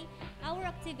 Anyway, our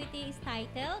activity is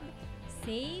titled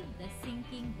Save the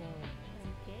Sinking Boat.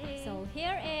 Okay. So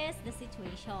here is the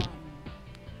situation.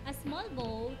 A small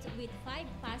boat with 5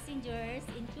 passengers,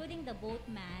 including the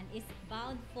boatman, is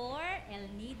bound for El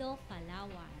Nido,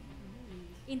 Palawan.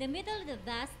 In the middle of the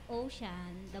vast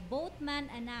ocean, the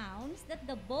boatman announced that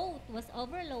the boat was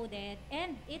overloaded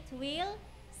and it will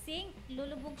sink,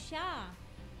 lulubog siya.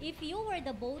 If you were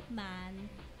the boatman,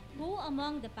 who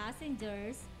among the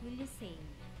passengers will you save?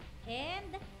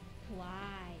 And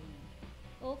why?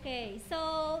 Okay,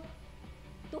 so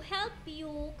to help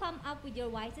you come up with your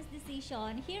wisest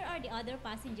decision, here are the other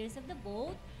passengers of the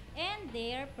boat and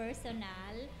their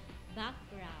personal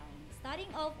background.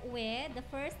 Starting off with the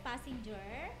first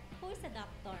passenger, who is a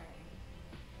doctor.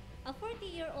 A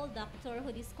 40-year-old doctor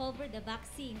who discovered the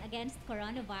vaccine against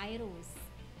coronavirus.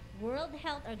 World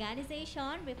Health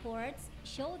Organization reports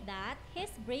show that his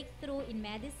breakthrough in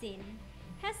medicine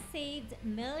has saved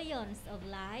millions of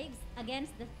lives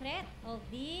against the threat of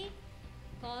the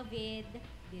COVID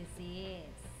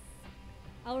disease.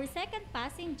 Our second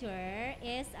passenger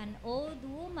is an old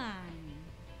woman.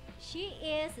 She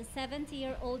is a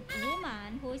 70-year-old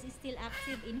woman who is still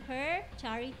active in her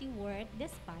charity work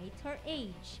despite her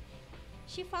age.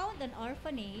 She found an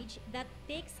orphanage that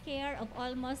takes care of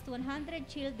almost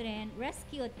 100 children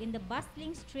rescued in the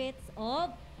bustling streets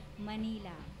of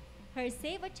Manila. Her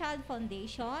Save a Child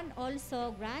Foundation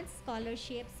also grants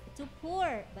scholarships to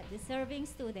poor but deserving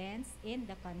students in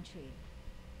the country.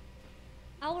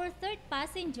 Our third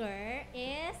passenger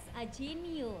is a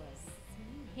genius.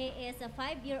 He is a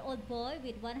 5-year-old boy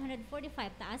with 145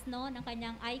 taas no ng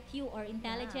kanyang IQ or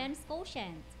intelligence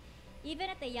quotient.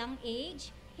 Even at a young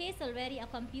age, he is already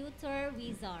a computer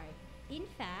wizard. In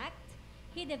fact,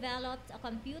 he developed a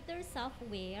computer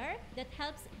software that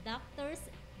helps doctors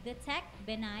detect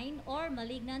benign or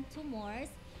malignant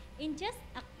tumors in just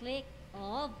a click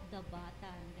of the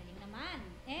button. Galing naman.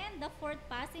 And the fourth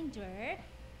passenger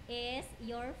is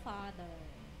your father.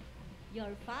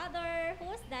 Your father,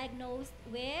 who was diagnosed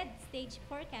with stage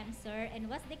 4 cancer and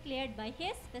was declared by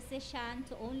his physician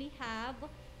to only have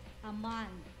a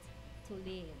month to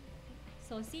live.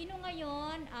 So, sino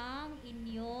ngayon ang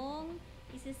inyong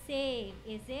isa-save?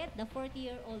 Is it the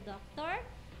 40-year-old doctor,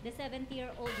 the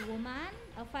 70-year-old woman,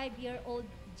 a 5-year-old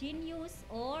genius,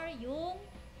 or yung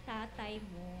tatay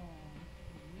mo?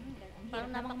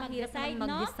 Parang napakahirap naman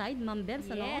mag-decide, Ma'am Bebs,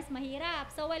 ano? Yes,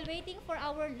 mahirap. So while waiting for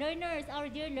our learners,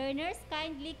 our dear learners,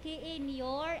 kindly key in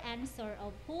your answer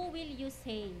of who will you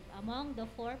save among the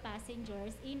 4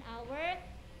 passengers in our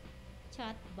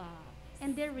chat box.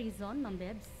 And their reason, Ma'am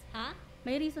Bebs? Ha?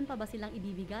 May reason pa ba silang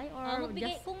ibibigay? Or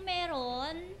just... Kung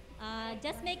meron,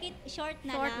 just make it short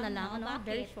na lang. Ano? Bakit?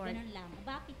 Very short. Ganun lang.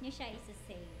 Bakit nyo siya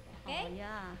isa-save? Okay? Oh,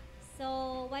 yeah.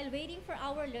 So, while waiting for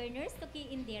our learners to key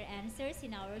in their answers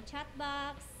in our chat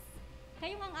box,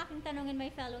 kayo ang aking tanongin,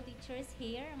 my fellow teachers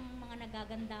here, ang mga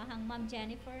nagagandahang Ma'am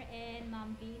Jennifer and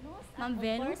Ma'am Venus. Ma'am Of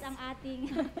Venus? course, ang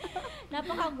ating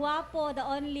napakagwapo, the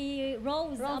only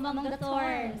rose among the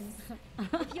thorns.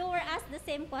 If you were asked the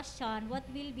same question, what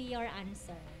will be your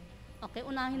answer? Okay,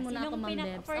 unahin muna ako, Ma'am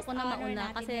Bebs. Ako na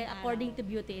mauna kasi according to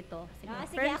beauty ito.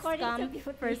 Sige, first come,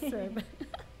 first serve.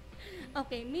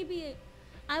 Okay, maybe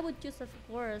I would choose, of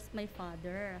course, my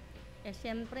father.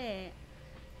 Syempre,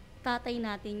 tatay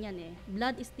natin yan eh.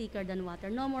 Blood is thicker than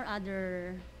water. No more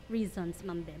other reasons,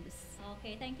 Ma'am Bebs.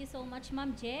 Okay, thank you so much,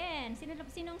 Ma'am Jen.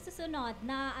 Sinong susunod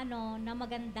na na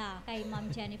maganda kay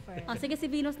Ma'am Jennifer? Sige, si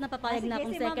Venus na papayag na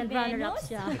kung second runner-up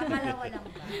siya. Pangalawa lang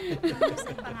ba? Venus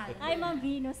ay pangalan. Ay, Ma'am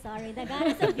Venus, sorry. The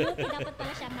goddess of beauty, dapat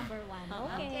pala siya number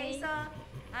 1. Okay, so,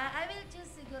 I will choose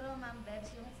siguro, Ma'am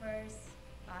Bebs, yung first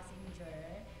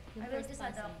passenger. I will choose a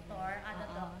doctor, a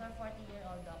doctor,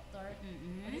 40-year-old doctor,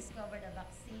 who discovered a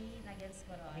vaccine against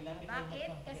corona.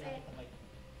 Bakit? Kasi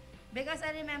Because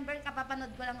I remember,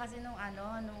 kapapanood ko lang kasi nung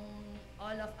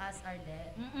All of Us Are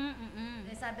Dead.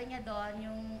 Sabi niya doon,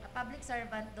 yung public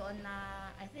servant doon na,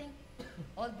 I think,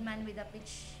 old man with a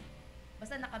pitch,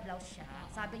 basta naka-blouse siya.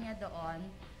 Sabi niya doon,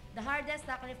 the hardest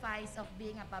sacrifice of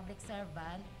being a public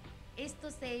servant is to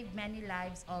save many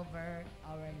lives over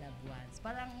our loved ones.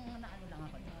 Parang naano lang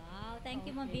ako doon. Wow, thank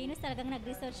you Ma'am Venus. Talagang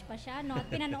nag-research pa siya, no? At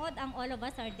pinanood ang All of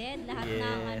Us Are Dead, lahat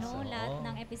lahat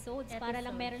ng episodes para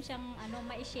lang meron siyang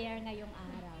ma-share ngayong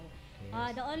araw.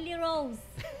 The Only Rose.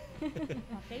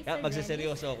 Okay, Sir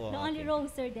Magsaseryoso ako. The Only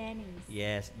Rose, Sir Dennis.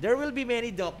 Yes. There will be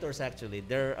many doctors actually.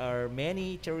 There are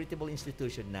many charitable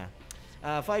institutions na.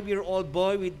 5-year-old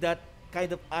boy with that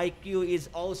kind of IQ is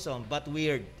awesome but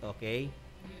weird, okay?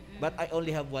 But I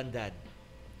only have one dad.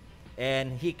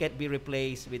 And he can't be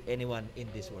replaced with anyone in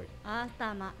this world.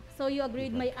 Tama. So you agree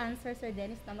with my answer, Sir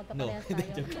Dennis, na magkaparehas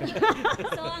tayo?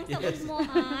 So ang sagot mo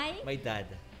ay? My dad.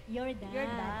 Your dad. Your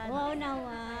dad. Wow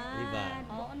naman. Diba?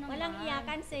 Oo naman. Walang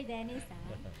iyakan, Sir Dennis, ha?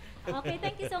 Okay,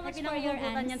 thank you so much for your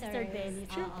answers. Sir Dennis.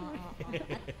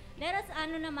 Let us,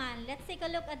 let's take a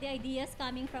look at the ideas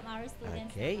coming from our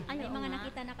students. Okay. May mga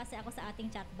nakita na kasi ako sa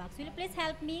ating chat box. Will you please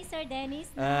help me, Sir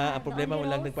Dennis? Ang problema mo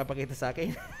lang nagpapakita sa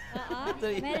akin.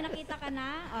 Meron nakita ka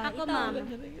na? Ako, ma'am.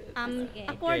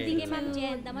 According to Ma'am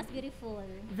Jen, the most beautiful.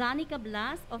 Zanika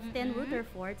Blas of 10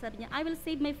 Rutherford, sabi niya, I will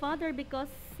save my father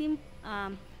because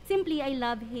simply I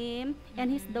love him and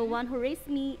he's the one who raised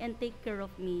me and take care of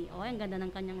me. Ang ganda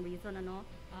ng kanyang reason, ano?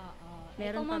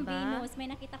 Meron pa ba? Venus, may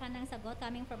nakita ka ng sagot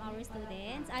coming from our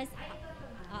students.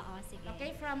 Sige.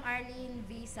 Okay, from Arlene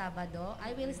V. Sabado,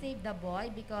 I will save the boy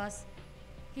because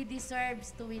he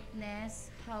deserves to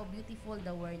witness how beautiful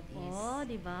the world is.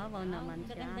 Di ba? Wow naman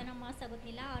siya. Ganda ng mga sagot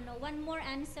nila. One more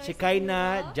answer. Si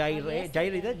Kaina Jaire.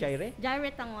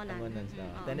 Jaire Tangonan.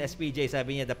 Then SPJ,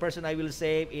 sabi niya, the person I will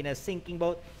save in a sinking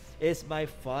boat is my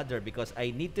father because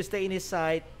I need to stay in his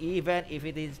side even if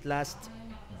it is last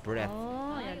breath.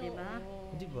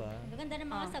 Diba? Ganda ng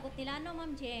mga sagot nila, no,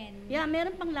 Ma'am Jen? Yeah,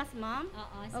 meron pang last, Ma'am.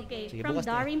 Okay, sige, from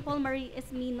Darin Paul Marie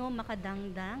Esmino,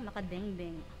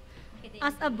 Makadengbeng.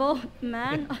 As a both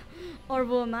man or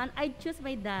woman, I choose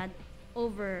my dad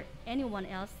over anyone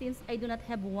else since I do not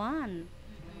have one.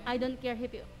 I don't care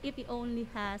if he only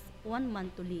has 1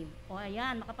 month to live.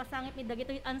 Ayan, makapasangit ni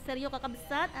dagito yung answer yung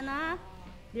kakabsat,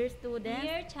 dear students.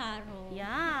 Dear Charo.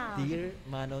 Yeah. Dear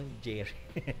Manong Jerry.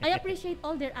 I appreciate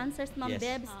all their answers, Ma'am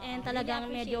Debs, and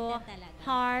talagang medyo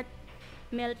heart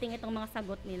melting itong mga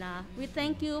sagot nila. We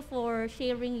thank you for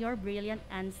sharing your brilliant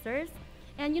answers.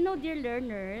 And dear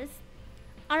learners,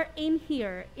 our aim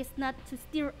here is not to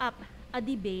stir up a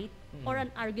debate or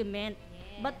an argument,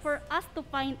 but for us to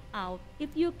find out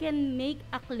if you can make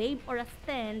a claim or a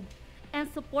stand and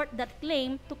support that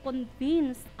claim to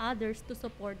convince others to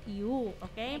support you,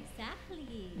 okay?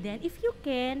 Exactly. Then if you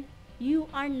can,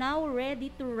 you are now ready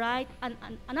to write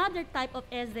another type of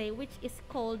essay which is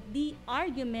called the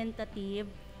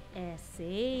argumentative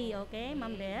essay, okay,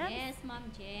 Ma'am Beth? Yes, Ma'am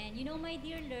Jen. My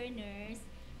dear learners,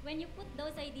 when you put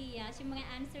those ideas, yung mga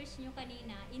answers nyo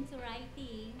kanina, into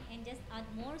writing and just add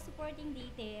more supporting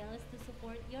details to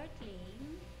support your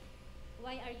claim,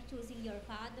 why are you choosing your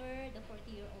father, the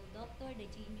 40-year-old doctor, the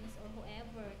genius, or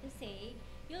whoever to say,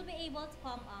 you'll be able to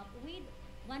come up with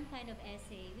one kind of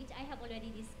essay, which I have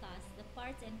already discussed, the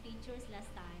parts and features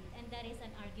last time, and that is an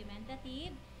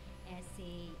argumentative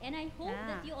essay. And I hope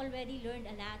that you already learned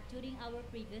a lot during our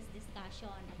previous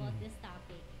discussion about this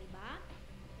topic, diba?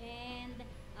 And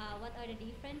what are the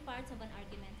different parts of an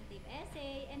argumentative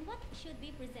essay, and what should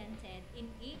be presented in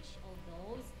each of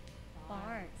those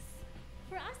parts.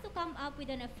 For us to come up with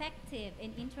an effective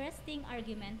and interesting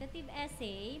argumentative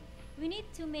essay, we need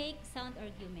to make sound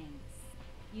arguments.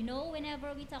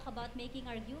 Whenever we talk about making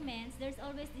arguments, there's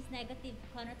always this negative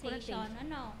connotation,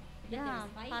 that there's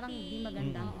fighting,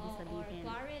 or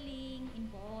quarreling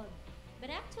involved.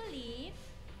 But actually,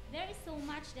 there is so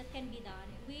much that can be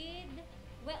done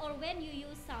when you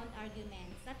use sound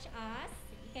arguments, such as,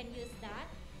 you can use that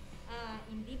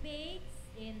in debates,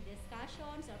 in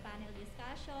discussions or panel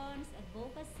discussions,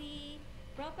 advocacy,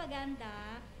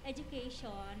 propaganda,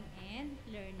 education, and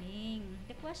learning.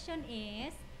 The question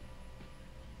is,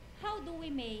 how do we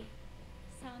make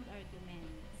sound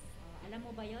arguments? Alam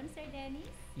mo ba yon, Sir Dennis?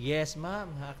 Yes,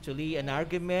 ma'am. Actually, an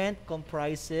argument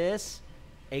comprises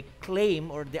a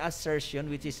claim or the assertion,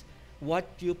 which is what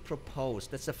you propose.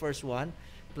 That's the first one.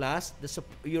 Plus,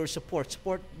 your support.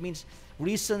 Support means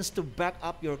reasons to back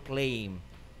up your claim.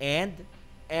 And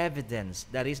evidence,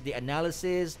 that is the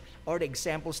analysis or the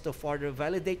examples to further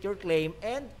validate your claim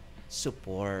and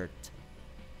support.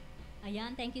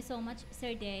 Ayan, thank you so much,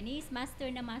 Sir Dennis. Master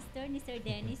na master ni Sir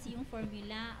Dennis yung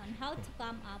formula on how to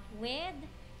come up with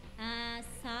a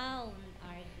sound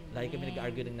argument. Lagi kami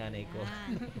nag-argue ng nanay ko.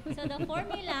 Ayan. So the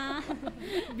formula,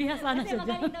 Bihasa na kasi siya dyan.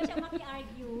 magaling daw siya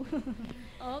maki-argue.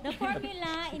 The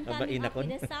formula in coming Babain up ako.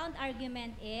 with a sound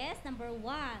argument is number 1,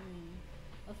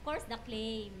 of course, the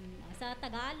claim. Sa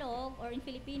Tagalog or in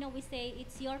Filipino, we say,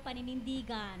 it's your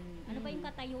paninindigan. Ano ba yung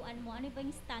katayuan mo? Ano ba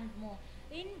yung stand mo?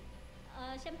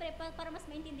 Siyempre, para mas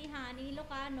maintindihan, in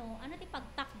Ilocano, ano ti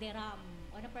pagtakderam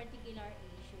on a particular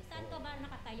issue? Saan ka ba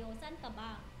nakatayo? Saan ka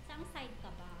ba? Saan side ka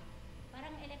ba?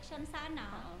 Parang election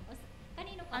sana. O,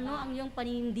 kanino ka Ano ba? ang iyong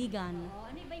paninindigan?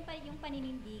 Ano ba yung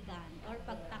paninindigan or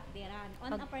pagtakderan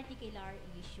on a particular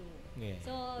issue? Yeah.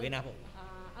 So, Win ako.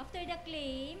 after the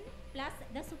claim, plus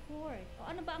the support. O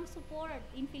ano ba ang support?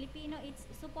 In Filipino, it's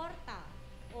suporta.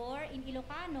 Or in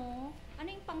Ilocano, ano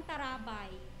yung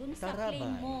pangtarabay dun sa Tarabay.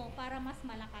 claim mo para mas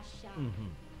malakas siya. Mhm.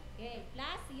 Okay,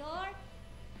 plus your,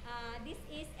 this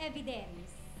is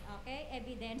evidence. Okay,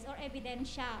 evidence or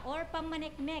ebidensya or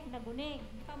pamaneknek na gunig.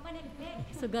 Pamaneknek.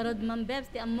 So, garod mambebs,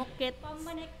 ti amokit.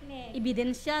 Pamaneknek.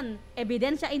 Ebidensyan.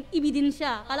 Ebidensya in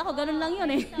ebidensya. Kala ko ganun lang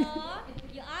yun eh. So,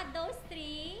 you add those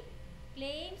three,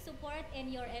 claim, support, and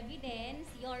your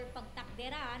evidence, your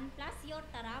pagtakderan, plus your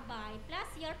tarabay, plus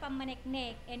your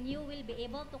pamaneknek, and you will be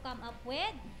able to come up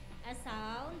with a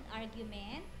sound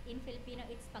argument. In Filipino,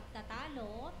 it's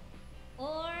pagtatalo,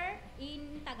 or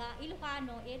in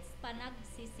Ilocano, it's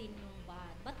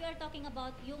panagsisinumbat. But we are talking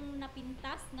about yung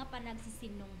napintas nga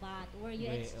panagsisinumbat, where you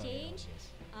exchange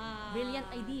Brilliant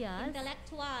ideas.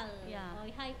 intellectual Yeah.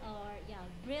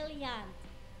 brilliant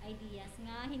ideas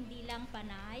nga hindi lang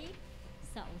panay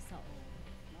sa usao.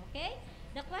 Okay?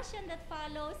 The question that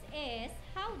follows is,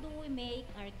 how do we make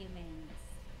arguments?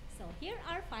 So, here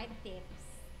are 5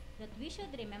 tips that we should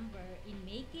remember in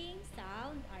making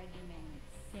sound arguments.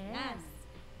 Yes.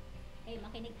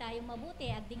 Makinig tayong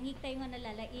mabuti, agdingig tayo nga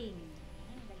nalalaing.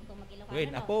 Galing ko mag-Ilocano. Wait,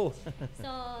 no? apo.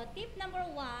 So, tip number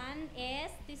 1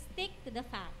 is to stick to the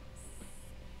facts.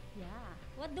 Yeah.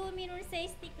 What do we mean when we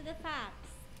say stick to the facts?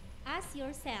 Ask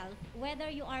yourself whether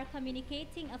you are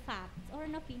communicating a fact or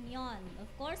an opinion. Of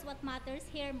course, what matters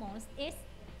here most is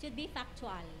should be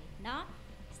factual, no?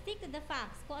 Stick to the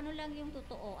facts, kung ano lang yung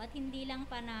totoo at hindi lang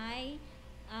panay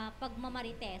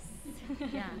pagmamarites.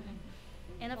 Yeah.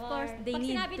 And of Or course, they pag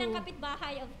need sinabi to... ng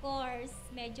kapitbahay, of course,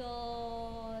 medyo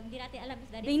hindi natin alam if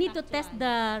that They is need to factual. test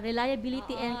the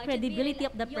reliability Oo, and it should be credibility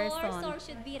of the Your person. source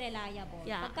should be reliable.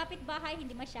 Yeah. Pag kapitbahay,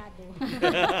 hindi masyado.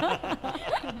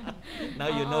 Now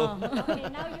you know. Okay,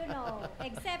 now you know.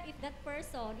 Except if that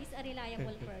person is a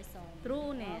reliable person.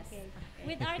 Trueness. Okay.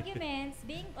 With arguments,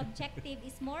 being objective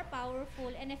is more powerful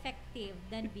and effective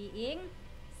than being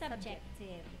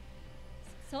subjective.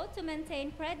 So to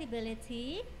maintain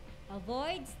credibility,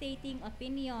 avoid stating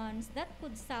opinions that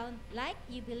could sound like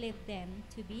you believe them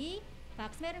to be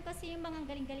facts. Meron kasi yung mga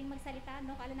galing-galing magsalita,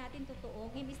 no? Kala natin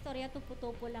totoo. Yung istorya,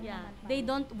 tupo-tupo lang Yeah. naman. pa. They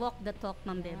don't walk the talk,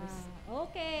 Ma'am Debs.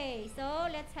 Okay, so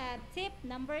let's have tip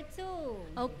number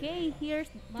 2. Okay,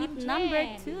 here's tip Ma'am number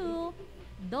Jen.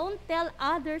 2. Don't tell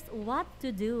others what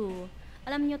to do.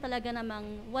 Alam niyo talaga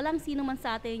namang walang sino man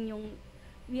sa atin yung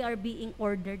we are being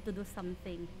ordered to do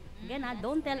something. Again,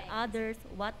 don't tell others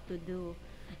what to do.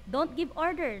 Don't give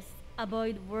orders.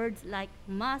 Avoid words like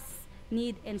must,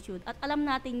 need, and should. At alam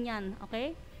natin yan,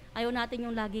 okay? Ayaw natin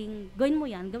yung laging, gawin mo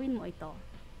yan, gawin mo ito.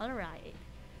 Alright.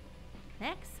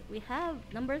 Next, we have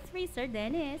number 3, Sir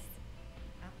Dennis.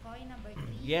 Ako ay number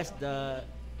 3. Yes, the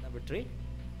number 3?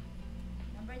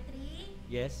 Number 3.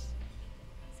 Yes.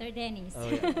 Sir Dennis. Oh,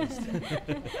 yes.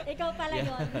 Ikaw pala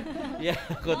yun. Yeah,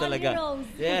 ako talaga. Rose.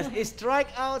 Yes, strike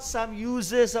out some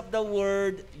uses of the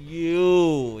word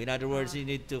you. In other words, you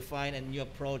need to find a new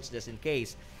approach just in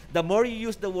case. The more you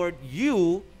use the word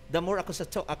you, the more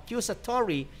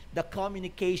accusatory the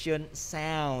communication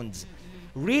sounds.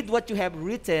 Read what you have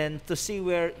written to see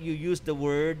where you use the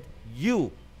word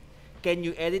you. Can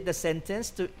you edit the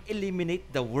sentence to eliminate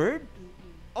the word?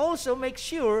 Also, make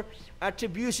sure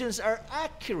attributions are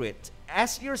accurate.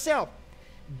 Ask yourself,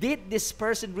 did this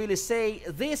person really say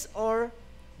this or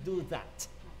do that?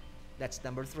 That's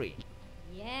number 3.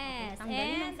 Yes. Ang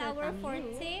galing And ng our Sir fourth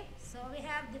Tanu. tip. So we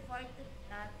have the fourth tip.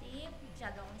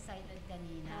 Masyado akong excited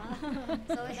kanina.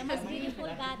 So we The most have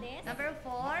beautiful goddess. number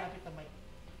 4.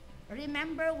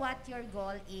 Remember what your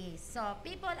goal is. So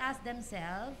people ask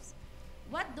themselves,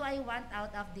 what do I want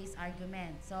out of this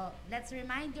argument? So let's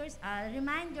remind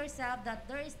yourself that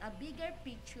there is a bigger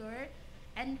picture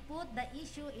and put the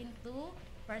issue into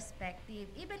perspective.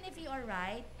 Even if you are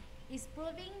right, is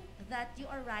proving that you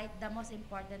are right, the most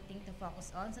important thing to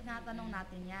focus on. So, natanong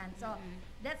natin yan. So,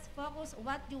 let's focus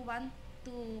what you want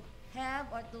to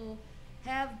have or to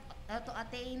have, to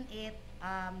attain it.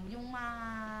 Yung mga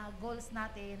goals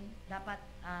natin, dapat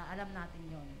alam natin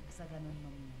yon sa ganun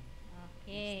nung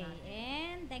Okay,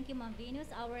 and thank you, Ma'am Venus.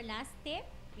 Our last tip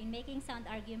in making sound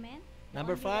argument.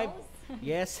 Number 5,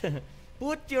 yes.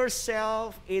 Put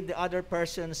yourself in the other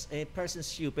person's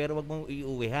shoe, pero wag mong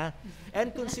iuwi, ha?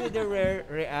 And consider their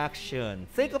reaction.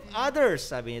 Think of others,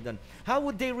 sabi niya doon. How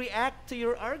would they react to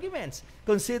your arguments?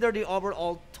 Consider the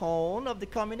overall tone of the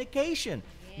communication.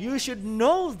 Yes. You should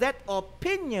know that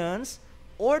opinions,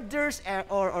 orders,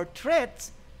 or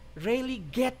threats really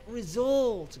get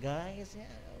results, guys. Yeah.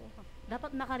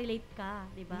 Dapat makarelate ka,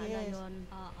 di ba? Yes.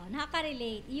 Oo,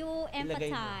 nakaka-relate. You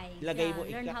empathize. Ilagay mo,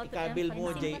 learn how to ikabil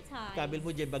mo, empathize. Ikabil mo,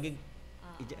 Jay, baging,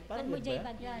 parang mo, Jay,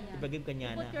 ba? baging. Ibagim ka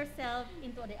niya na. Put yourself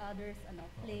into the other's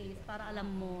place para alam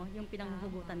mo yung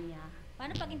pinanghuhugutan niya.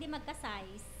 Paano pag hindi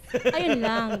magka-size? Ayun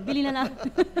lang, bili na lang.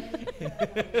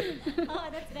 Oh,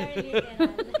 that's very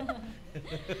literal.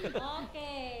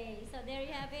 Okay, so there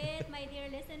you have it, my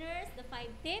dear listeners, the 5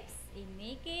 tips in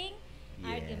making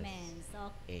arguments.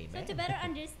 Okay. So to better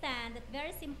understand that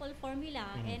very simple formula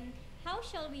and how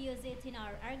shall we use it in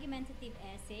our argumentative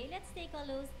essay, let's take a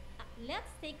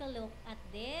look at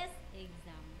this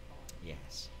example.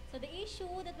 Yes. So the issue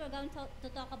that we're going to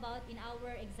talk about in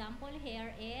our example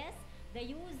here is the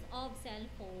use of cell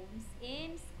phones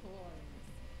in schools.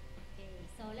 Okay,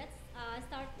 so let's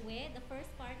start with the first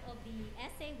part of the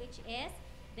essay, which is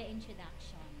the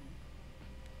introduction.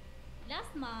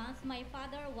 Last month, my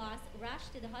father was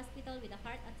rushed to the hospital with a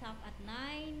heart attack at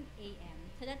 9 a.m.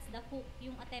 So that's the hook,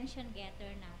 yung attention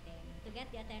getter natin, to get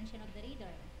the attention of the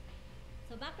reader.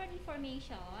 So background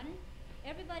information,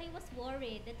 everybody was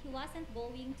worried that he wasn't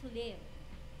going to live.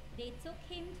 They took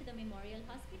him to the Memorial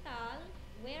Hospital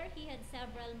where he had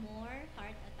several more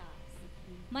heart attacks.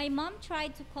 My mom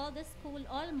tried to call the school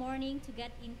all morning to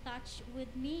get in touch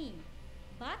with me.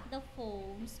 But the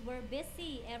phones were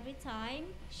busy every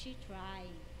time she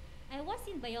tried. I was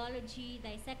in biology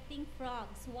dissecting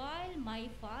frogs while my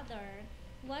father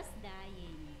was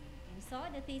dying. And so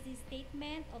the thesis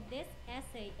statement of this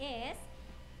essay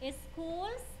is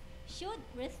schools should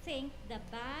rethink the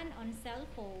ban on cell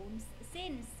phones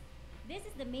since this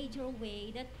is the major way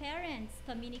that parents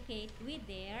communicate with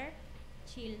their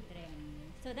children.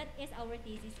 So that is our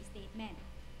thesis statement.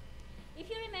 If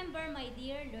you remember, my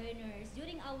dear learners,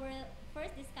 during our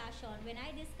first discussion, when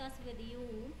I discussed with you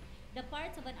the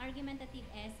parts of an argumentative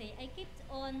essay, I kept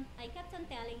on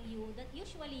telling you that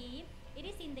usually it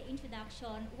is in the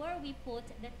introduction where we put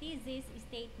the thesis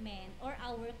statement or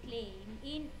our claim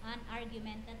in an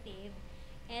argumentative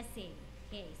essay.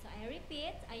 Okay, so I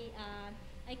repeat,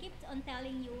 I kept on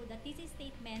telling you that thesis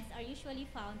statements are usually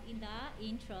found in the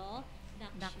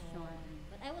introduction.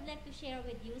 But I would like to share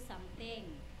with you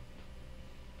something.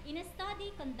 In a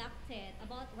study conducted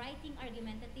about writing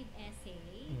argumentative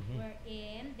essay,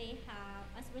 wherein they have,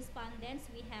 as respondents,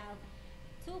 we have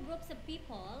 2 groups of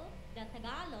people, the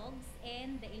Tagalogs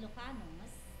and the Ilocanos.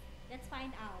 Let's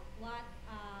find out what's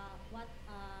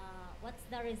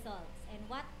the results and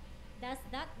what does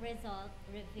that result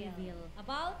reveal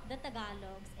about the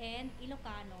Tagalogs and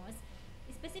Ilocanos,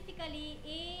 specifically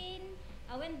in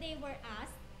when they were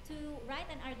asked to write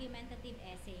an argumentative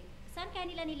essay. Saan kaya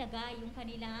nila nilagay yung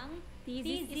kanilang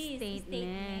thesis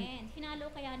statement?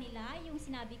 Hinalo kaya nila yung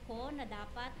sinabi ko na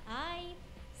dapat ay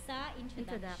sa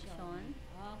introduction.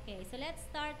 Okay, so let's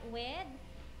start with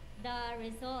the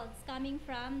results coming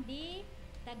from the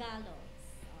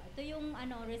Tagalogs. Ito yung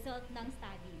result ng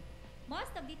study.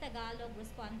 Most of the Tagalog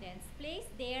respondents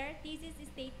placed their thesis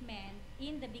statement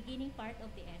in the beginning part of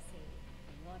the essay.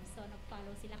 So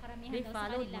nag-follow sila, karamihan daw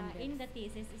sa kanila in the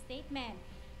thesis statement.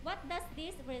 What does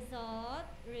this result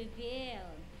reveal?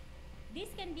 This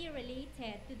can be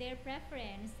related to their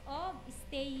preference of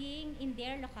staying in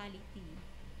their locality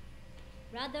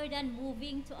rather than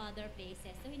moving to other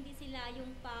places. So hindi sila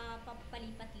yung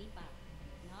papalipat-lipat,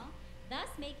 no? Thus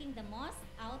making the most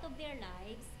out of their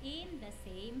lives in the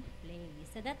same place.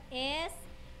 So that is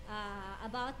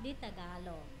about the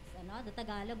Tagalogs, the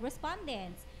Tagalog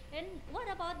respondents. And what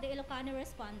about the Ilocano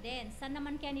respondents? Saan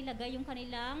naman kaya nilagay yung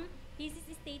kanilang thesis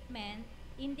statement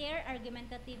in their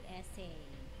argumentative essay?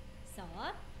 So,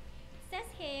 it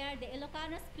says here, the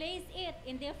Ilocanos place it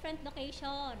in different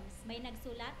locations. May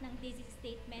nagsulat ng thesis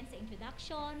statement sa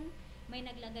introduction, may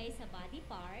naglagay sa body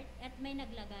part, at may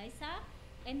naglagay sa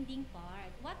ending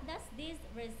part. What does this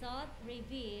result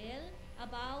reveal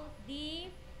about the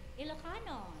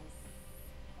Ilocanos?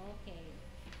 Okay.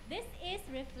 This is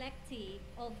reflective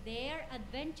of their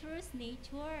adventurous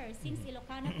nature since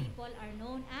Ilocano people are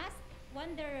known as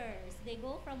wanderers. They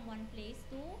go from one place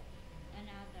to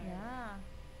another. Yeah.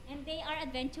 And they are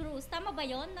adventurous. Tama ba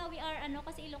yon na we are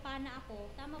kasi Ilocana ako?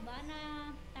 Tama ba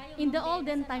na tayo In the Ma'am Bebs,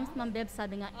 olden times, Ma'am Beb,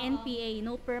 sabi nga, NPA,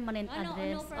 no permanent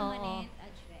address. No permanent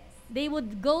address. They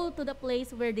would go to the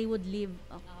place where they would live.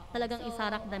 Talagang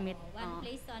isarak damit. One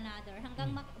place to another.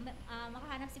 Hanggang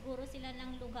makahanap siguro sila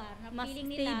ng lugar na Mas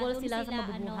feeling nila stable doon sila sa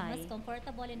mabubuhay. mas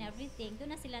comfortable in everything.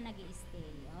 Doon na sila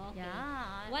nag-i-stay. Okay.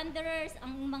 Yeah. Wanderers,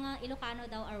 ang mga Ilocano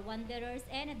daw are wanderers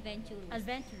and adventurous.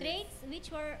 Traits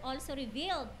which were also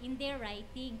revealed in their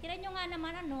writing. Tira nyo nga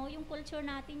naman yung culture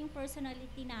natin, yung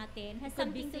personality natin has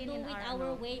something to do with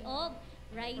our way of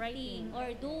writing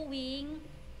or doing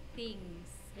things.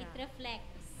 It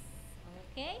reflects.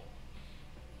 Okay?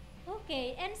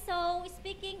 Okay, and so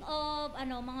speaking of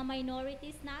mga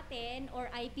minorities natin or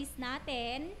IPs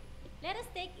natin, let us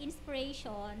take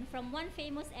inspiration from one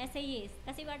famous essayist.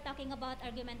 Kasi we are talking about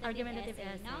argumentative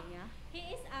essay, no? Yeah. He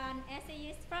is an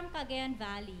essayist from Cagayan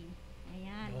Valley.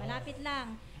 Ayan, malapit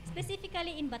lang.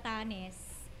 Specifically in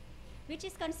Batanes,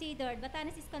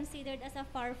 Batanes is considered as a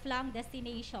far-flung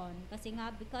destination kasi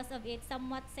nga because of its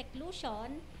somewhat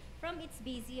seclusion from its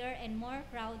busier and more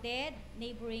crowded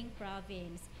neighboring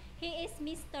province. He is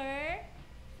Mr.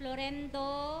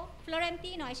 Florentino,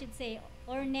 I should say,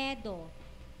 Ornedo,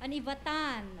 an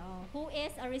Ivatan, who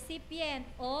is a recipient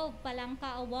of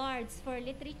Palangka Awards for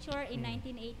Literature in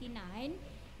 1989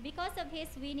 because of his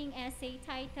winning essay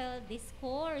titled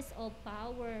Discourse of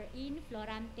Power in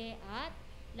Florante at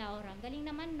Laura. Galing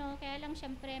naman, no? Kaya lang,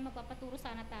 syempre, magpapaturo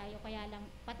sana tayo, kaya lang,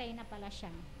 patay na pala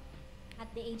siya at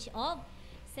the age of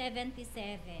 77.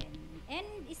 And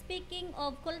speaking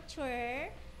of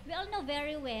culture, we all know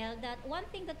very well that one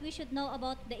thing that we should know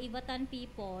about the Ivatan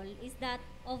people is that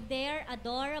of their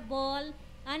adorable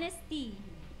honesty.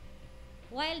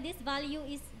 While this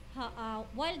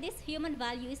human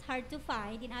value is hard to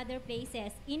find in other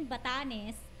places, in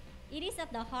Batanes, it is at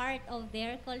the heart of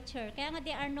their culture. Kaya nga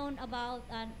they are known about,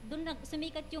 doon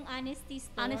sumikat yung honesty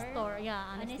store.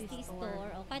 Honesty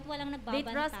store. O, kahit walang nagbabantay. They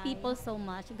trust people so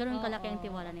much. Ganun kalaki ang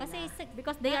tiwala nila. Kasi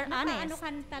because they are honest.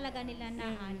 Nakaanukan talaga nila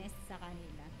na honest sa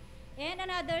kanila. And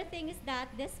another thing is that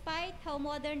despite how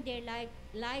modern their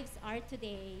lives are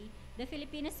today, the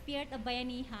Filipino spirit of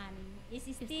bayanihan is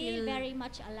still very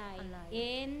much alive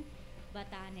in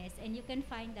Batanes. And you can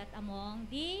find that among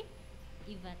the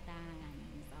Ivatan.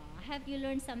 Have you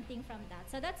learned something from that?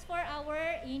 So that's for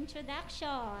our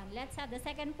introduction. Let's have the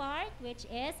second part, which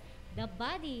is the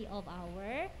body of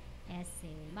our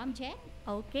essay. Ma'am Jen?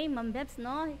 Okay, Ma'am Bebs,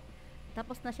 no?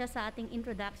 Tapos na siya sa ating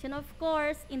introduction. Of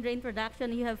course, in the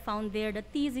introduction, you have found there the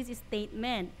thesis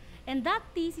statement. And that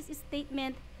thesis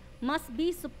statement must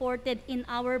be supported in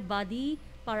our body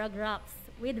paragraphs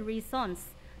with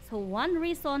reasons. So, one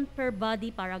reason per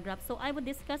body paragraph. So, I will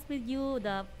discuss with you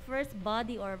the first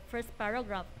body or first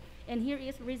paragraph. And here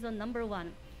is reason number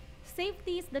 1.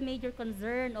 Safety is the major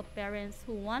concern of parents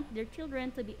who want their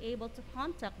children to be able to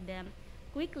contact them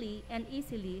quickly and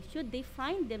easily should they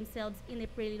find themselves in a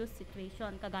perilous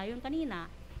situation. Kagayon kanina,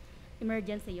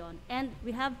 emergency yon. And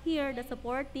we have here the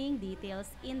supporting details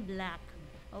in black.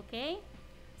 Okay?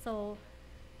 So,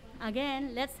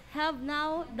 again, let's have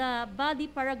now the body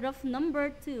paragraph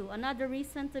number 2. Another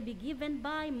reason to be given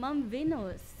by Ma'am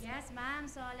Venus. Yes,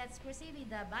 ma'am. So, let's proceed with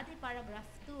the body paragraph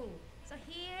 2. So,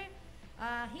 here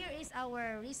is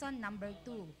our reason number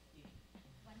 2.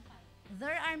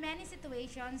 There are many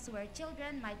situations where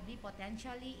children might be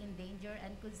potentially in danger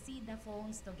and could see the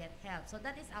phones to get help. So,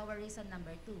 that is our reason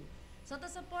number 2. So, to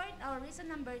support our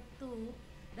reason number 2,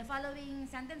 the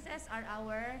following sentences are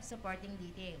our supporting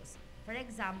details. For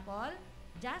example,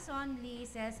 Jason Lee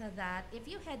says that if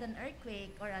you had an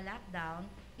earthquake or a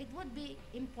lockdown, it would be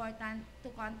important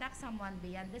to contact someone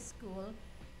beyond the school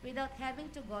without having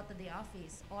to go to the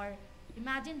office. Or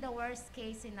imagine the worst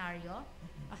case scenario,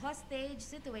 a hostage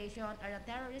situation or a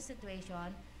terrorist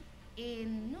situation.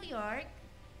 In New York,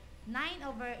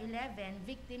 9/11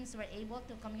 victims were able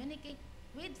to communicate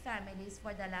with families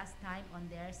for the last time on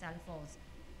their cell phones.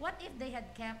 What if they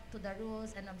had kept to the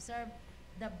rules and observed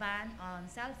the ban on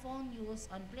cell phone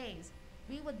use on planes?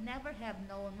 We would never have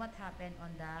known what happened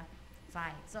on the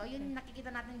fight. So, yun nakikita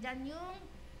natin dyan yung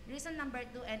reason number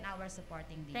 2 and our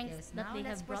supporting details. Thanks that they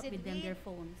have brought with them their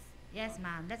phones. Yes,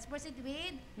 ma'am. Let's proceed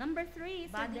with number 3.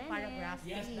 Body paragraph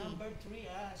 3. Yes, number 3.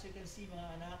 As you can see,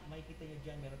 mga anak, makikita nyo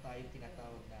dyan, meron tayong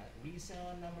tinatawag na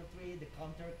reason number 3, the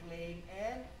counterclaim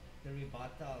and the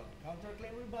rebuttal.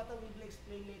 Counterclaim, rebuttal will be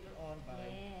explained later on by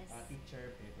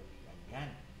teacher Beverly.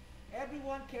 Ayan.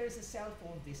 Everyone carries a cell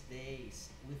phone these days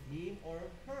with him or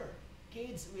her.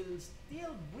 Kids will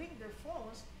still bring their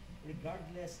phones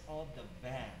regardless of the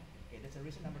ban. Okay, that's a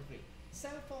reason number 3.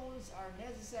 Cell phones are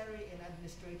necessary and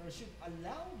administrators should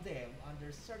allow them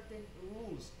under certain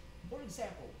rules. For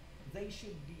example, they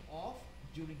should be off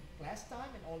during class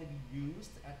time and only be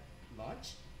used at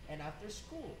lunch and after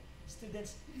school.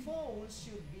 Students' phones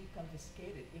should be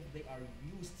confiscated if they are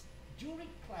used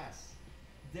during class.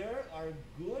 There are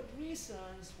good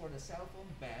reasons for the cell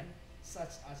phone ban,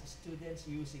 such as students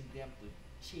using them to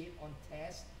cheat on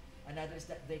tests. Another is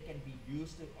that they can be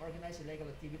used to organize illegal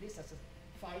activities such as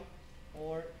fight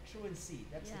or truancy.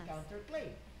 That's the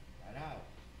counterclaim. Now,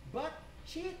 but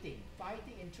cheating,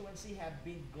 fighting, and truancy have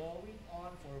been going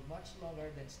on for much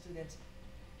longer than students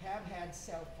have had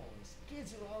cell phones.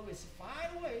 Kids will always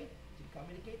find a way to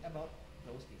communicate about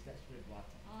those things. That's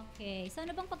rebuttal. Okay. So,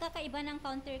 ano bang pagkakaiba ng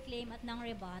counterclaim at ng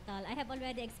rebuttal? I have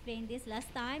already explained this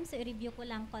last time, so i-review ko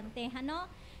lang konti. Ano?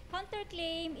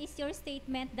 Counterclaim is your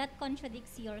statement that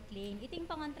contradicts your claim. Ito yung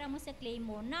pangontra mo sa claim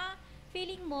mo na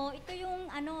feeling mo, ito yung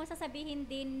sasabihin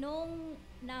din nung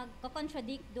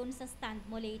nagko-contradict dun sa stand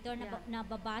mo later na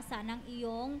babasa ng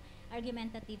iyong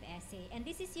argumentative essay. And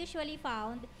this is usually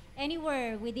found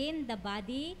anywhere within the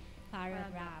body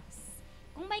paragraphs.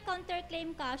 Kung may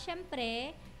counterclaim ka,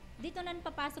 syempre, dito na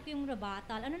papasok yung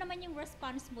rebuttal. Ano naman yung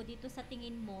response mo dito sa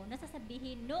tingin mo na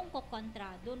sasabihin nung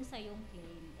kokontra dun sa yung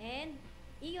claim? And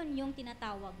iyon yung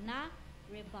tinatawag na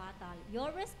rebuttal. Your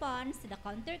response to the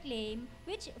counterclaim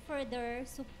which further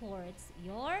supports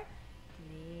your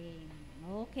claim.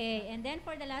 Okay, and then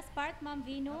for the last part, Ma'am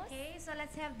Venus. Okay, so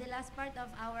let's have the last part of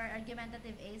our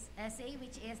argumentative essay,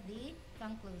 which is the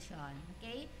conclusion.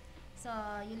 Okay, so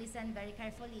you listen very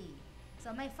carefully. So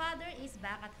my father is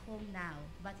back at home now,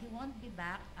 but he won't be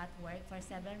back at work for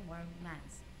several more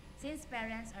months. Since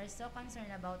parents are so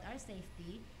concerned about our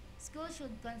safety, school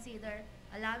should consider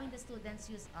allowing the students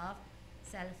use of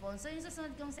cell phones. So yung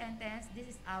susunod kong sentence, this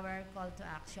is our call to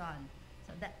action.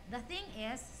 So the thing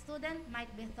is, student might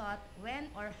be taught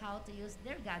when or how to use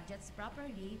their gadgets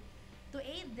properly to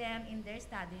aid them in their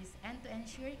studies and to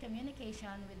ensure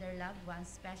communication with their loved ones,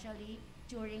 especially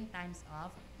during times of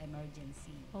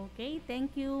emergency. Okay,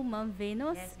 thank you, Ma'am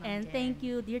Venus. Yes, Ma'am and Jen. thank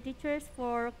you, dear teachers,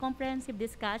 for comprehensive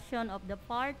discussion of the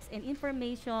parts and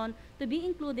information to be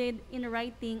included in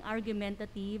writing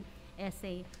argumentative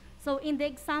essay. So in the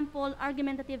example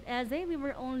argumentative essay, we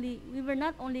were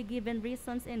not only given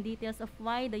reasons and details of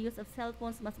why the use of cell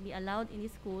phones must be allowed in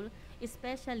school,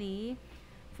 especially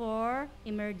for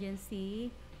emergency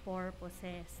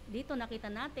purposes. Dito nakita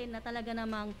natin na talaga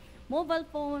namang mobile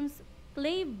phones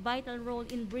play vital role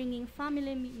in bringing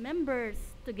family members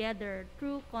together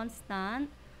through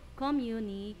constant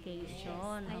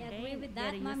communication. I Okay? agree with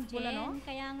that, Very Ma'am useful, Jen. ano?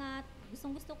 Kaya nga,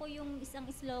 gustong-gusto ko yung isang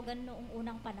slogan noong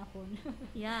unang panahon.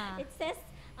 Yeah. It says,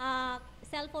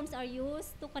 cell phones are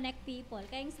used to connect people.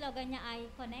 Kaya yung slogan niya ay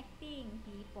connecting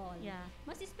people. Yeah.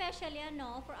 Most especially,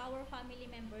 for our family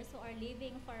members who are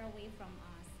living far away from us.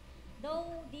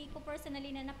 Though, di ko personally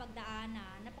na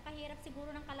napagdaanan, napakahirap siguro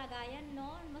ng kalagayan,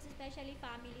 no? Most especially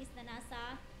families na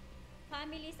nasa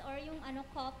families or yung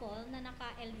couple na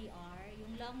naka-LDR,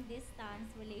 yung long distance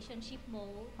relationship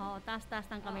mode. Taas-taas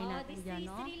ng kamay natin this dyan,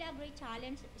 is no? really a great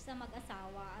challenge sa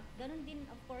mag-asawa at ganun din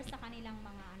of course sa kanilang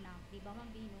mga anak, di ba, Ma'am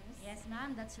Venus? Yes,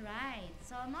 ma'am, that's right.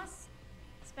 So most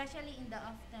especially in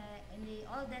the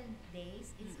olden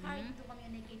days, it's hard to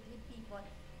communicate with people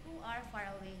who are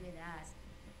far away with us.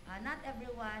 Not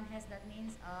everyone has that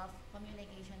means of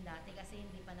communication dati kasi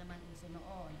hindi pa naman uso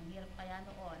noon. Ang hirap kaya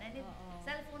noon. And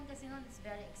cellphone kasi noon is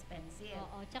very expensive.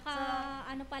 Tsaka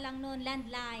pa lang noon,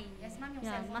 landline. Yes, ma'am, yung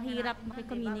Yeah, cellphone mahirap na natin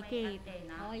makicommunicate. Diba, may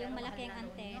antena, yung pero malaking mahal na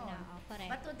load antena. yun. Correct.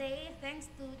 But today, thanks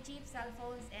to cheap cell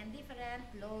phones and different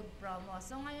load promos.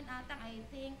 So ngayon atang, I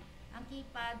think, ang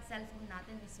keypad cellphone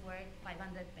natin is worth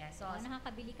 500 pesos.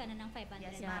 Nakakabili ka na ng 500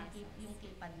 Yes, pesos. ma'am, yung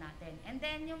keypad natin. And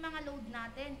then, yung mga load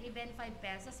natin, even 5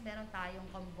 pesos, meron tayong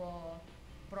combo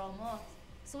promo.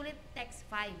 Sulit text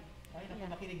 5. Ay,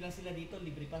 naku, makinig lang sila dito,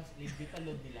 libre pa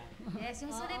load nila. Yes,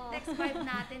 yung sulit text 5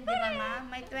 natin, di ba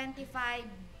ma'am? May 25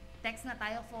 text na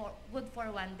tayo good for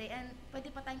one day and pwede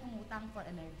pa tayong umutang for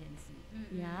emergency.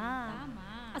 Yeah.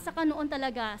 Tama. At saka noon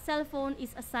talaga, cellphone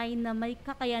is a sign na may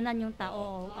kakayanan yung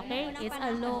tao. Okay? It's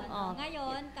a low.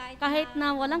 Ngayon, kahit na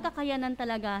walang kakayanan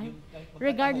talaga,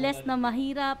 regardless na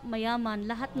mahirap, mayaman,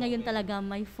 lahat ngayon talaga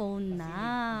may phone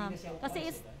na.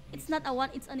 Kasi it's not a want,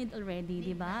 it's a need already,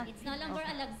 di ba? It's no longer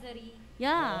a luxury.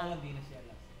 Yeah. Hindi na siya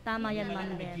lang. Tama yan, Ma'am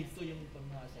May Beth. kito yung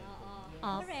pag-cellphone.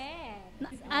 Correct.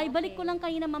 Ay, balik ko lang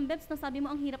kanina, Ma'am Bebs, na sabi mo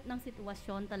ang hirap ng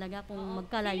sitwasyon talaga kung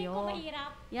magkalayo. Feeling ko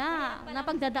mahirap. Yeah,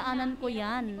 napagdadaanan ko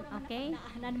yan. Okay?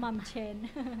 Naanan, Ma'am Chen.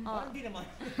 Oh. Hindi naman.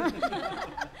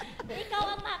 Ikaw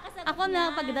ang makasagot Ako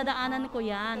na, pagdadaanan ko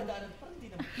yan.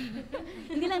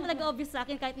 Hindi lang talaga obvious sa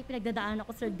akin kahit may pinagdadaanan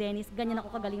ako, Sir Dennis, ganyan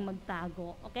ako kagaling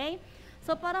magtago. Okay?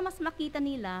 So, para mas makita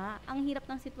nila ang hirap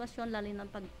ng sitwasyon, lalo ng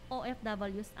pag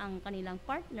OFWs ang kanilang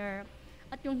partner,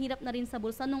 at yung hirap na rin sa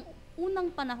bulsa nung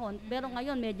unang panahon, pero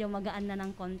ngayon medyo magaan na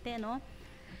ng konti, no?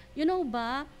 You know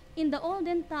ba, in the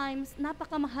olden times,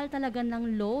 napakamahal talaga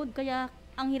ng load, kaya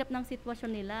ang hirap ng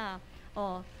sitwasyon nila.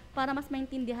 Oh, para mas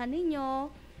maintindihan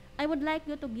ninyo, I would like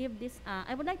to give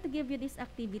you this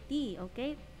activity,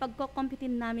 okay?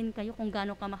 Pagko-computin namin kayo kung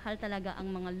gaano kamahal talaga ang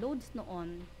mga loads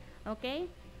noon. Okay?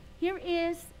 Here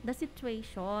is the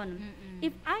situation.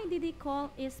 If IDD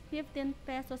call is 15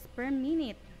 pesos per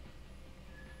minute,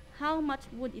 how much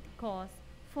would it cost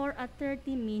for a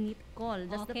 30-minute call?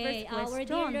 That's the first question. Our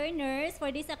dear learners,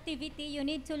 for this activity, you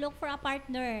need to look for a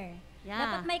partner. Yeah.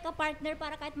 Dapat may ka-partner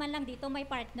para kahit man lang dito may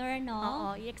partner, no?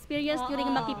 Oo, i-experience nyo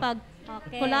rin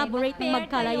makipag-collaborate ng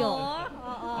magkalayo.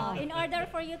 In order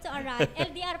for you to arrive,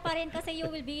 LDR pa rin kasi you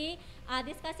will be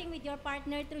discussing with your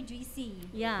partner through GC.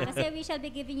 Yeah. Kasi we shall be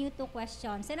giving you 2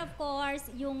 questions. And of course,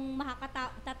 yung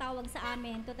makakatatawag sa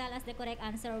amin to tell us the correct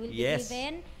answer will be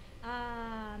given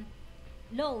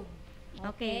load.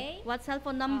 Okay. What cell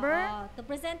phone number? To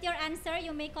present your answer,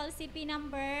 you may call CP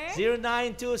number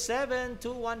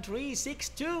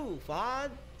 0927-213-6257.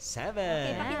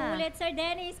 Okay, pakiulit, Sir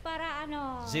Dennis, para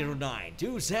ano?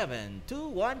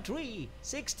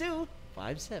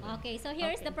 0927-213-6257. Okay, so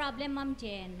here's the problem, Ma'am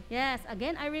Jen. Yes,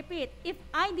 again, I repeat. If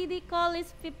IDD call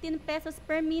is 15 pesos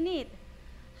per minute,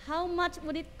 how much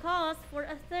would it cost for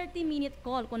a 30-minute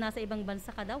call? Kung nasa ibang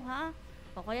bansa ka daw, ha?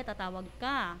 O kaya tatawag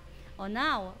ka. O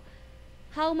now,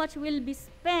 how much will be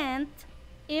spent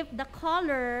if the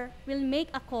caller will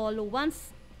make a call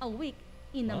once a week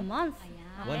in a month?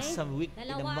 Ayan. Once a week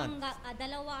in a month.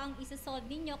 Dalawa ang isa-solve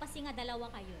ninyo kasi nga dalawa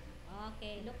kayo.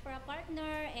 Okay, look for a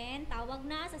partner and tawag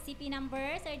na sa CP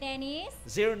number, Sir Dennis.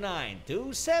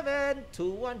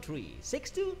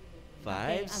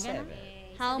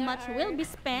 0927-213-6257. How much will be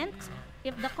spent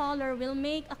if the caller will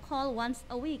make a call once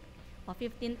a week? O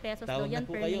 15 pesos daw Tawag yan na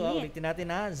po per kayo, minute. Ulitin natin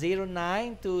ha.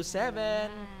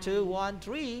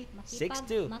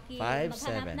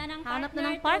 0927-213-6257. Hanap na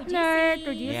ng partner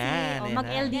through GC. Yan, O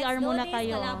mag-LDR Let's do muna this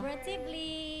kayo.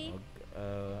 collaboratively.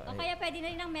 O kaya pwede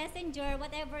na rin ng messenger,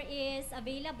 whatever is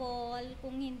available.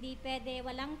 Kung hindi pwede,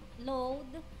 walang load,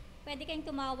 pwede kayong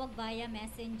tumawag via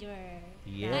messenger.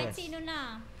 Yes. Kahit sino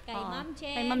na. Kay Ma'am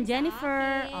Jen, Kay Ma'am Jennifer.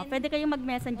 sa akin, Pwede kayong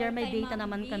mag-messenger. or May kay data Ma'am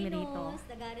naman kami Venus, rito.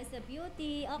 The Goddess of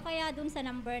Beauty, o kaya dun sa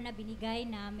number na binigay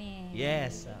namin.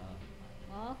 Yes.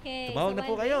 Okay. Tumawag na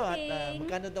po while kayo at waiting,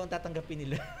 magkano daw ang tatanggapin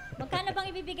nila? magkano bang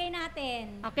ibibigay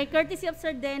natin? Okay, courtesy of Sir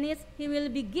Dennis, he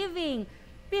will be giving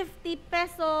 50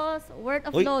 pesos worth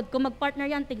of Uy. load. Kung mag-partner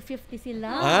yan, tig 50 sila.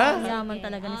 Ah? Yaman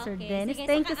talaga ni Sir Dennis. Sige,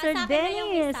 Thank you, Sir sa akin na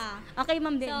yung Dennis. isa. Okay,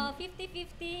 Ma'am So, Dennis.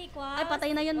 50-50 equals Ay,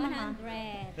 patay na yun, Ma'am.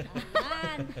 100.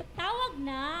 Ayan. Tawag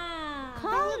na.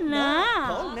 Call na.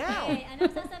 Call now. Okay,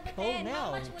 anong sasagutin? Call now.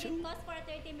 How much would it cost for a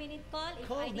 30-minute call?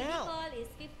 If Call IDD now. call is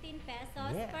 15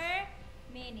 pesos Yes. per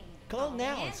minute. Call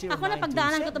now. Okay? Ako na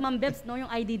pagdaanan ko to, Ma'am Bebs, no,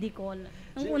 yung IDD call.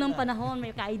 Nung Sure unang na. panahon,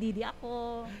 may ka-IDD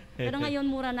ako. Pero ngayon,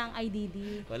 mura na ang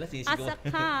IDD. Wala, Asa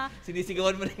ka,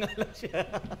 sinisigawan mo rin nga lang siya.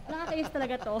 nakakainis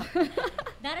talaga to.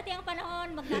 Darating ang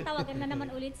panahon, magtatawagan na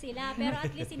naman ulit sila. Pero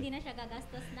at least hindi na siya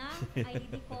gagastos ng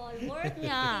IDD call worth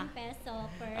 15 peso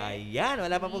per Ayan,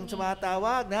 wala pa pong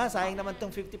sumatawag na. Sayang naman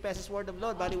tong 50 pesos worth of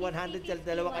load. Bali 100 till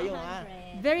dalawa kayo, ha?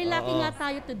 Very lucky Oo. nga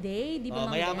tayo today, di ba,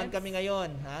 Ma'am Mayaman Bebs? kami ngayon,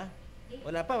 ha?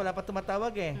 Wala pa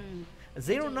tumatawag eh.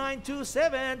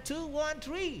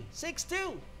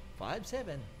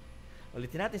 0927-213-6257.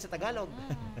 Ulitin natin sa Tagalog.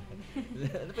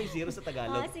 Ano pa yung zero sa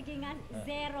Tagalog? sige nga,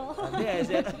 zero. Hindi,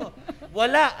 zero.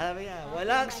 Wala. Sabi nga,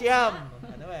 walang siyam.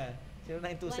 Ano ba?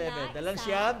 0927. Dalang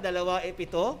siyam, dalawa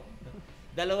pito.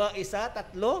 Dalawa isa,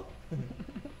 tatlo.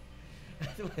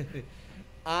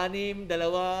 Anim,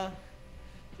 dalawa.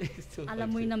 Alam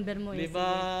mo yung number mo eh.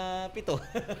 5, 7.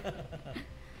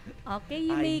 Okay,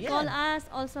 you may Ayan. call us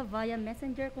also via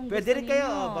messenger kung Pwede gusto rin kayo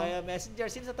ninyo. via messenger.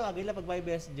 Sino sa tawagin lang pag via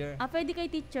messenger? Pwede kay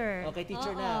teacher. Okay,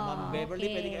 teacher Oo, na. Ma'am Beverly,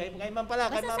 okay. pwede kayo. Kay ma'am pala.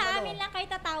 Kay Basta ma'am sa ano. amin lang kayo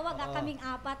tatawag, Oo. kaming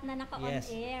apat na naka-on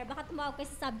Yes. air. Baka tumawag kayo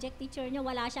sa subject teacher nyo,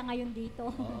 wala siya ngayon dito.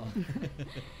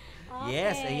 Okay.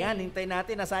 Yes, ayan. Hintay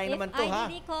natin. Nasayang naman to, ha?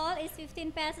 IDD call is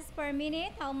 15 pesos per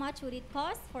minute, how much would it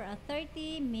cost for a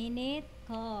 30-minute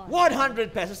call? 100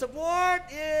 pesos support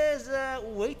is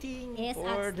waiting Is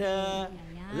for at the stake.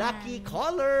 Ayan. lucky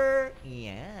caller.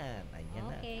 Yan. Ayan.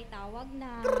 Tawag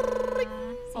na.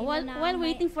 While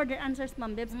waiting for their answers,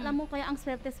 Ma'am Debs, alam mo kaya ang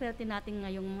swerte-swerte natin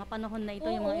ngayong mga panahon na ito,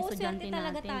 yung mga estudyante swerte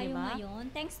talaga natin, tayo di ba? ngayon.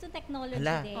 Thanks to technology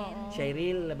Hala, din.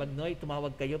 Cheryl Bagnoy,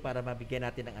 tumawag kayo para mabigyan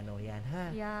natin ng ano yan, ha?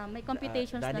 Yeah, may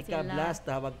computations na Danica sila. Blas,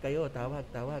 tawag kayo, tawag.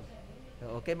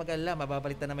 Okay, mag-alala,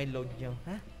 mababalitan na may load nyo,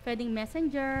 ha? Pwedeng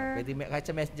messenger. Kahit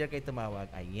sa messenger kayo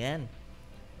tumawag. Ayan.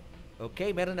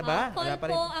 Okay, meron na ba? Call Wala pa rin.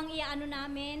 po ang iaano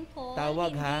namin. Call,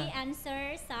 Tawag, hindi ha?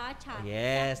 answer sa chat.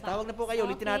 Yes, chat box. tawag na po kayo.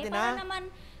 Ulitin natin, para ha? naman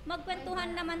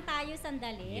magkwentuhan naman tayo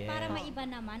sandali Yes. para maiba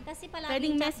naman. Kasi palagi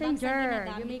Pwedeng chat box ang messenger.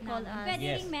 ginagamit You may call namin. us. Pwede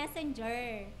Yes. ring messenger.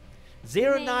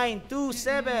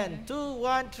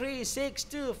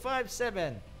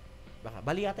 0927-213-6257. Baka,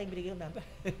 bali yata yung binigay yung number.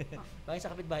 Baka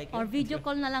sa kapitbahay ko. Or video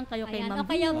call na lang kayo kay Ayan, Ma'am o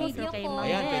kaya Venus, video or kay call. Ma'am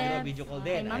Ayan, pwede Debs, na video call din.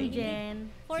 kay Ma'am Ay, Jen.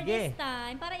 For Sige. this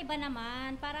time, para iba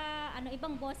naman, para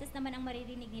ibang boses naman ang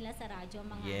maririnig nila sa radyo,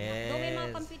 mga anak. Though may mga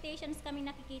Yes. computations kami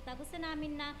nakikita, gusto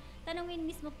namin na tanungin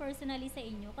mismo personally sa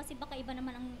inyo kasi baka iba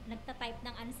naman ang nagta-type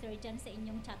ng answer dyan sa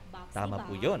inyong chat box. Tama diba?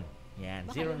 po yun. Yan,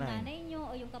 Baka yung 09. nanay nyo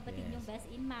o yung kapatid Yes. nyo best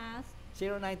in math.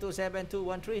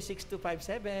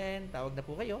 0927-213-6257. Tawag na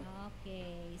po kayo.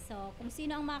 Okay. So, kung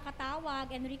sino ang makatawag,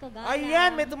 Enrico Gala.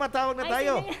 Ayan, may tumatawag na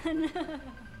tayo. Sino yan?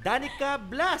 Danica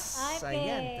Blas. Okay.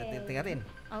 Ayan, tingnan rin.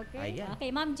 Okay. Ayan. Okay,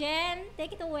 Ma'am Jen,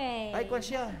 take it away. Ay, kwan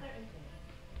siya.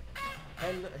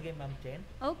 Hello, sige, Ma'am Jen.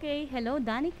 Okay, hello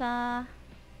Danica.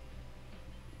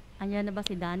 Andiyan na ba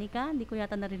si Danica? Hindi ko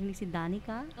yata narinig si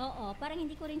Danica. Oo, parang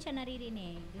hindi ko rin siya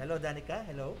naririnig. Hello, Danica.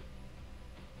 Hello.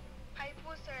 Hi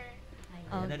po, sir.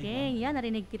 Okay, yan,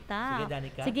 narinig kita. Sige,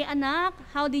 Danica. Sige, anak,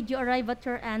 how did you arrive at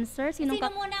your answer? Sino muna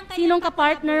ang kanyang sinong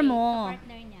kapartner mo?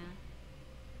 Kapartner niya.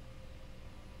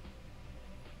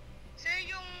 Sir,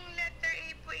 yung letter A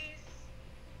po is,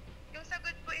 yung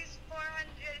sagot po is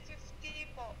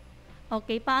 450 po.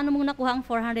 Okay, paano mong nakuha ang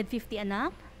 450,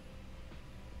 anak?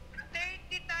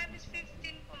 30 times 15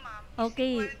 po, ma'am.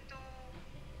 Okay. Is equal to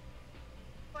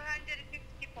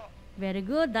 450 po. Very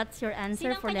good. That's your answer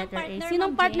Sinong for kanyang letter A. partner, Sinong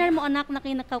Ma'am partner Jen? mo, anak, na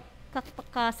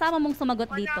kasama mong sumagot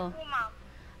Wala dito? po, ma'am.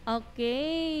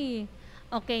 Okay.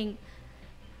 Okay.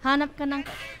 Hanap ka ng...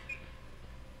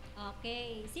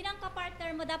 Okay. Sino ang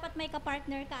kapartner mo? Dapat may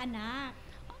kapartner ka, anak.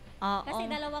 Kasi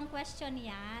dalawang question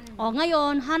yan.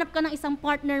 Ngayon, hanap ka ng isang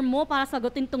partner mo para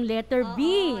sagutin tong letter B.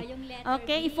 Yung letter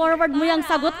Okay, B. i-forward mo yung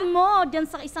Para- sagot mo dyan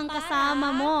sa isang kasama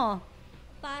mo.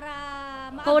 Para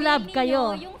Collab ma-avail kayo.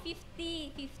 ninyo yung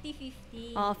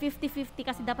 50-50. 50-50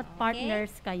 kasi dapat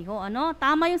partners kayo. Ano?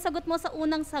 Tama yung sagot mo sa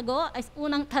unang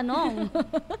unang tanong.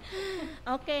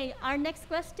 Okay, our next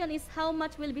question is how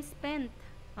much will be spent?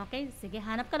 Okay, sige,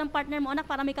 hanap ka ng partner mo, anak,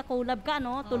 para may ka-collab ka,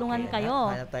 no? Tulungan kayo.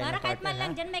 Hanap tayo Para ng kahit man partner,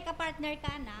 lang ha? dyan may kapartner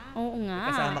ka na. Oo nga.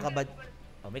 Kasama ka ba?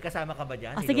 May kasama ka ba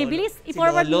dyan? Si Sige, Lolo? bilis. Si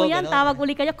I-forward mo Lolo, yan. ganon? Tawag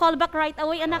uli kayo. Call back right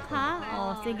away, anak, ha?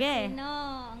 Sige. Sino?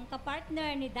 Ang kapartner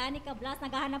ni Danica Blas,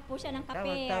 naghahanap po siya ng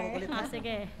kape. Tawag ulit, ha?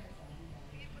 Sige.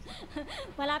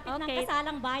 Malapit ng Okay.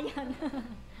 kasalang bayan.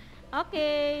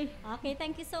 Okay. Okay,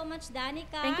 thank you so much,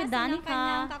 Danica. Thank you, Sino ang Danica.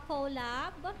 kanyang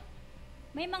ka-collab?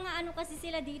 May mga ano kasi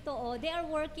sila dito, they are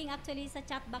working actually sa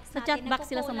chat box Sa natin. chat box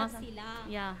sila Nagko-collab sumasama. sila.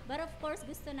 Yeah. But of course,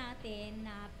 gusto natin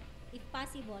na if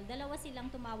possible, dalawa silang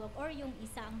tumawag or yung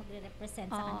isa ang magre-represent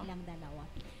sa Oo. kanilang dalawa.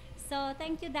 So,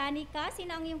 thank you, Danica.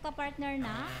 Sino ang iyong kapartner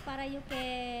na para you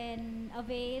can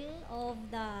avail of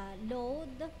the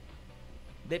load?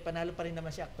 Hindi, panalo pa rin naman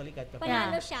siya actually. Kahit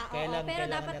Panalo siya, oo, Kailangan- pero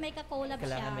kailangan dapat niya- may ka-collab siya.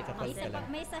 kailangan may ka-collab talaga.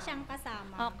 May isa siyang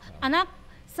kasama. Anak,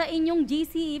 sa inyong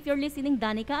GC, if you're listening,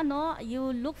 Danica, no,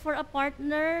 you look for a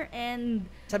partner and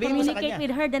Sabihin mo sa communicate kanya.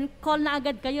 with her, then call na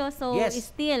agad kayo. So, Yes.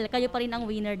 still, kayo pa rin ang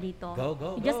winner dito.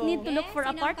 Go. You just need to look for a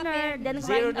Sino ang partner, then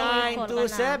right away call ka na.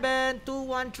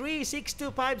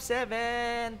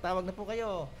 0927-213-6257. Tawag na po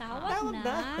kayo. Tawag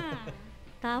na.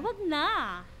 Tawag na.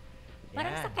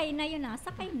 Parang Yan. sakay na yun,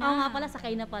 sakay na. Oo nga pala,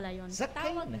 sakay na pala yun.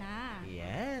 Sakay Tawag na. na.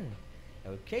 Yan.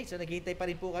 Okay, so naghihintay pa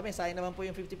rin po kami. Sayang naman po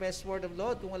yung 50 pesos worth of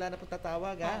load kung wala na po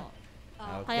tatawag, ha?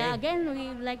 Okay. Kaya again, we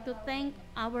would like to thank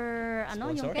our,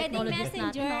 yung Sponsor? Pwedeng technologists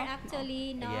messenger natin, no? actually,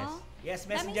 no? Yes, Daming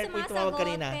messenger po yung tumawag sumasagot,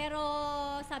 kanina. pero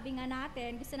sabi nga natin,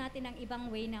 gusto natin ng ibang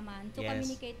way naman to Yes.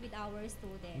 communicate with our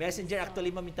students. Messenger, actually,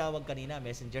 ma'am, yung tawag kanina.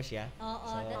 Messenger siya. Oo,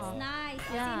 So, that's nice.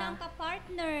 O, Yeah. sino ang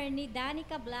kapartner ni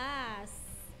Danica Blas?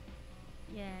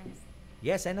 Yes.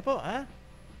 Yes, ano po, ha?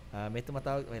 May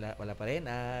tumatawag, wala pa rin.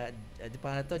 Di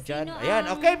pa na to, John. Sino Ayan,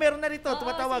 ang- okay, meron na rito. Oo,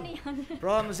 Tumatawag. sino yan?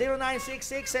 From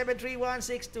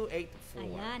 0966-731-6284.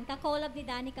 Ayan, kakolab ni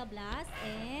Danica Blas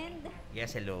and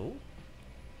Yes, hello.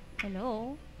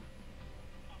 Hello.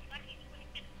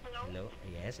 Hello.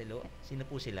 Yes, hello. Sino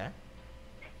po sila?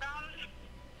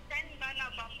 10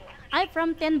 Banaba po. Ay,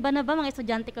 from 10 ba na ba mga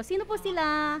estudyante ko? Sino po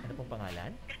sila? Ano pong pangalan?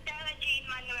 Stella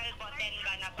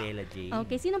Stella Jane.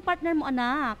 Okay, sinong partner mo,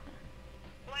 anak?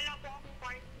 Wala po akong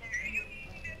partner.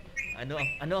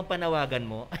 Ano ang panawagan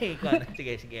mo? Ay, ikaw na.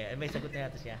 Sige. May sagot na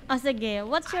yata siya. Sige.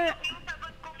 What's your... Yung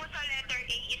sagot ko po sa letter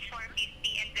A is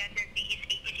 450 and letter B is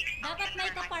 86. Dapat may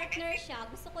ka-partner siya.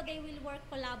 Gusto ko they will work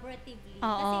collaboratively.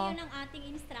 Oo. Kasi yun ang ating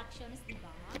instructions, di ba?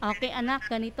 Okay, anak,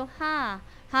 ganito ha.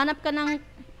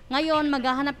 Ngayon,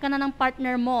 maghahanap ka na ng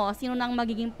partner mo. Sino nang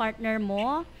magiging partner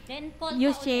mo? Then call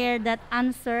You ka share ulit. that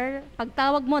answer. Pag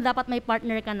tawag mo, dapat may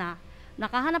partner ka na.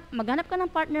 Maghanap ka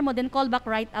ng partner mo, then call back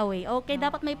right away. Okay,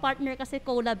 dapat may partner kasi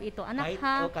collab ito. Anak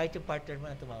ha? Kahit yung partner mo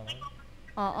na tumawag.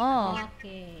 Oo.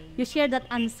 Okay. You share that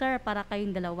answer para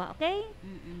kayong dalawa, okay?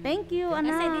 Thank you,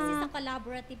 anak. Kasi this is a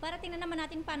collaborative. Para tingnan naman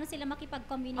natin paano sila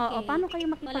makipag-communicate. Oo, paano kayo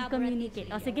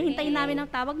makipag-communicate? Sige, Okay. hintayin namin ang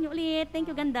tawag niyo ulit.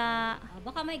 Thank you, ganda.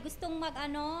 Baka may gustong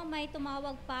may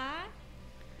tumawag pa.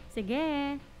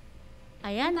 Sige.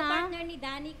 Ayan Yung na. partner ni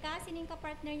Danica, sino yung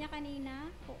ka-partner niya kanina?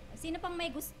 Sino pang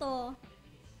may gusto?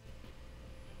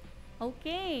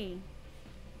 Okay.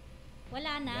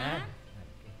 Wala na? Yan.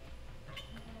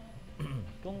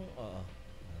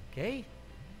 Okay.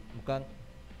 Mukhang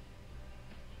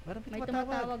parang May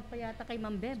tumatawag pa yata kay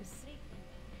Ma'am Bebs.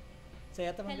 Sa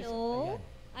yata Ma'am Bebs. Hello? Ayan.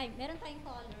 Ay, meron tayong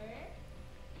caller.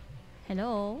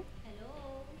 Hello? Hello?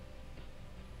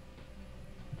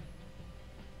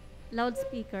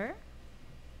 Loudspeaker?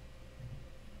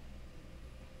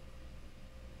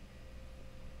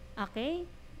 Okay.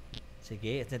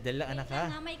 Sige, sandali lang anak Wait lang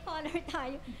ha. nga, may caller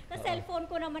tayo. Sa cellphone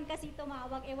ko naman kasi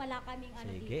tumawag, wala kaming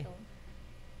Sige. dito.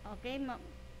 Okay,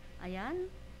 ayan.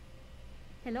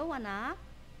 Hello, anak.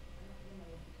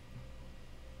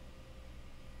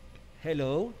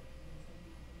 Hello?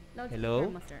 Loudspeaker Hello?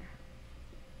 mo, sir.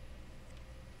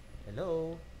 Hello?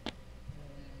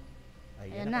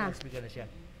 Ayan Ayan na. Speaker na siya.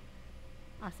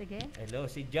 Sige. Hello,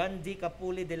 si John D.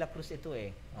 Capuli de la Cruz ito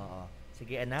eh. Oo.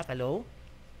 Sige anak, hello?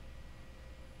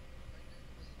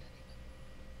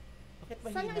 Bakit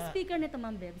Saan yung mahina? speaker nito,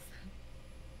 Ma'am Bebs?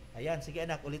 Ayan, sige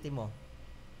anak, ulitin mo.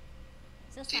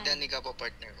 Si Danica po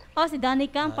partner ko. Si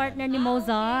Danica, ang partner ni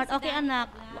Mozart. si Okay, Danica anak.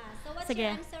 pala. So what's Sige.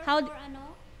 your answer How for ano?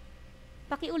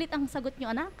 Pakiulit ang sagot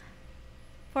nyo, anak.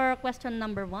 For question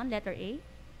number 1, letter A.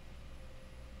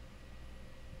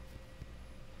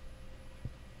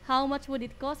 How much would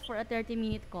it cost for a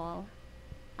 30-minute call?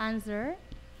 Answer?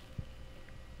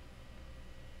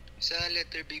 Sa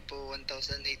letter B po,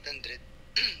 1,800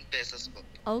 pesos po.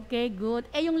 Okay, good.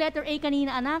 Yung letter A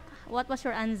kanina, anak, what was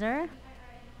your answer?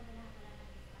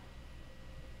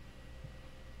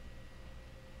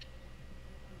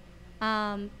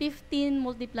 Um, 15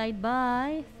 multiplied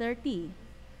by 30.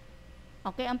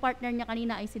 Okay, ang partner niya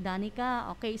kanina ay si Danica.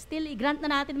 Okay, still, i-grant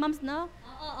na natin, ma'ams, no?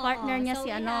 Partner niya so si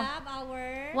we ano. have our...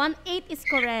 1/8 is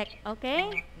correct, okay?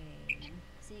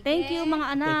 Sige. Thank you, mga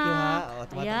anak. Thank you ha.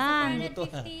 Ayan.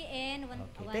 150 and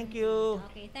Okay, thank you.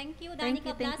 Okay, thank you, Thank Danica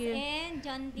you, thank Blas you. and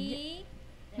John D.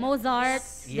 Mozart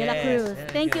de la Yes, Cruz. thank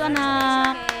Thank you, you.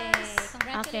 anak. Okay,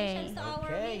 congratulations to our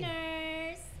Okay.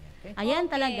 winners. Ayan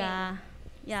Okay. talaga.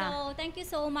 Yeah. So, thank you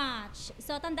so much.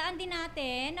 So, tandaan din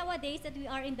natin, nowadays that we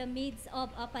are in the midst of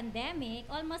a pandemic,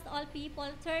 almost all people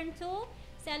turn to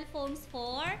cell phones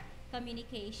for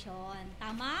communication.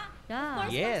 Tama? Yeah. Of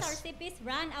course, Yes. once our CPs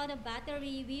run out of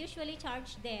battery, we usually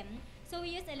charge them. So,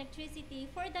 we use electricity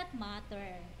for that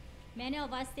matter. Many of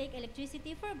us take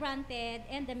electricity for granted,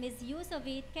 and the misuse of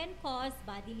it can cause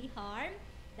bodily harm,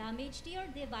 damage to your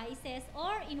devices,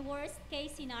 or in worst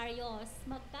case scenarios,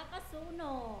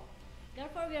 magkakasunog.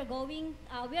 Therefore, we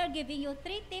are giving you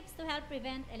 3 tips to help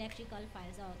prevent electrical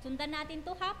fires. So, sundan natin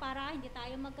to ha para hindi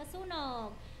tayo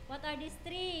magkasunog. What are these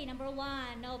 3? Number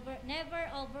 1, never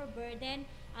overburden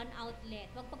an outlet.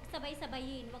 Huwag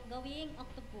pagsabay-sabayin, huwag gawing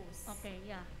octopus. Okay,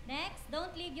 yeah. Next,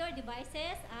 don't leave your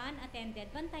devices unattended.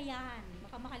 Bantayan.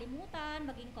 Baka makalimutan,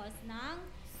 maging cause ng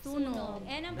sunog.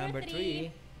 And number Number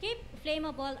 3, 3, keep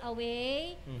flammable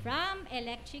away Mhm. from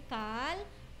electrical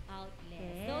outlets.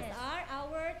 Yes. Those are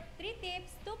our 3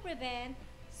 tips to prevent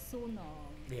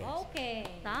sunog. Yes. Okay.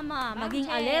 Tama, Ma'am maging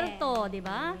Jen. alerto, di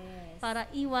ba? Yes. Para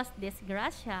iwas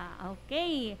disgrasya.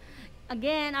 Okay.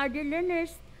 Again, our dear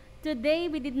learners, today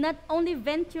we did not only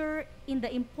venture in the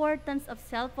importance of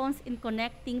cell phones in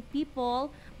connecting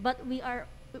people, but we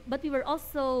were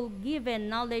also given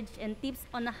knowledge and tips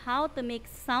on how to make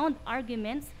sound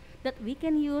arguments that we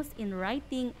can use in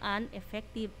writing an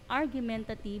effective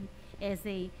argumentative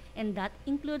essay. And that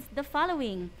includes the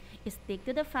following. Stick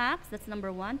to the facts. That's number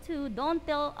 1. 2, don't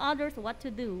tell others what to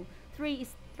do. 3,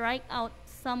 strike out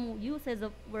some uses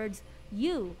of words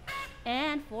you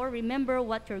And 4, remember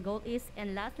what your goal is.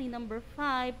 And lastly, number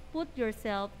 5, put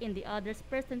yourself in the other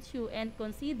person's shoe and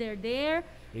consider their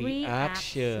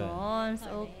reactions.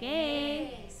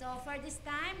 Okay. So for this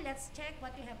time, let's check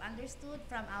what you have understood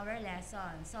from our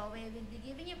lesson. So we will be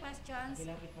giving you questions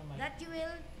that you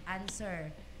will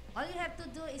answer. All you have to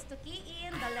do is to key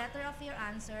in the letter of your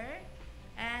answer.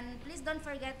 And please don't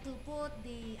forget to put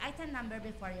the item number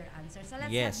before your answer. So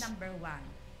let's have number 1.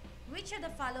 Which of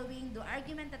the following do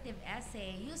argumentative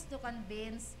essay use to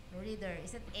convince reader?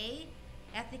 Is it A,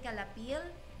 ethical appeal,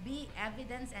 B,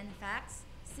 evidence and facts,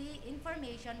 C,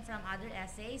 information from other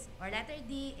essays, or letter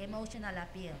D, emotional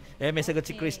appeal? May sagot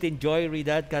si Christine Joy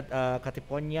Ridad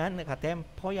Katempoyan.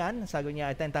 Sagot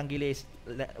niya, ito ang tanggili is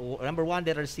number 1,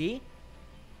 letter C.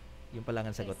 Yung pa lang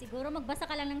ang sagot. Siguro magbasa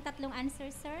ka lang ng tatlong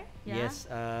answers, sir? Yeah. Yes.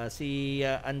 Si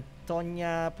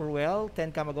Antonia Purwell,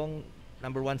 10 Kamagong,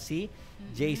 number 1 C.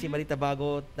 JC Marita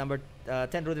Bago, number 10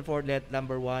 Rutherford,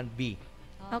 number 1 B.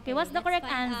 Okay, what's the correct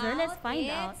answer? Let's find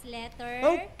out. It's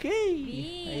letter B.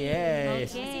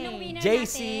 Yes. Okay. Sinong winner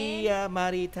JC natin?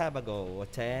 Marita Bago,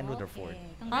 10 Rutherford.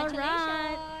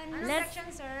 Congratulations. Anong section,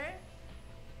 sir?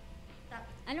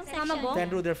 Anong section? 10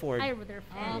 Rutherford. Ay,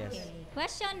 Rutherford. Okay. Yes.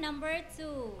 Question number 2.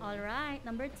 All right,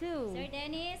 number 2. Sir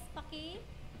Dennis, Paki.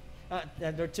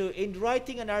 Number 2, in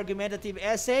writing an argumentative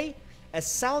essay, a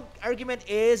sound argument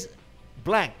is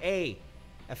blank. A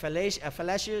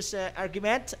fallacious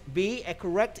argument. B, a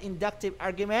correct inductive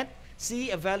argument.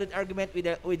 C, a valid argument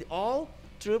with all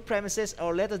true premises.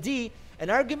 Or letter D, an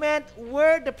argument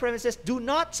where the premises do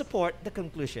not support the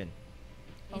conclusion.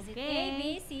 Is it A,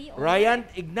 B, C, or Ryan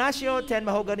Ignacio, D? 10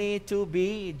 Mahogany,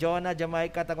 2B. Jonah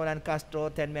Jamaica Tangunan Castro,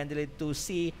 10 Mendelib,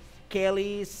 2C.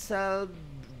 Kelly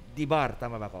Saldivar,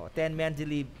 tama ba ko? 10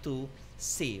 Mendelib,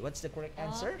 2C. What's the correct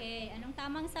answer? Okay. Anong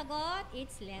tamang sagot?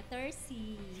 It's letter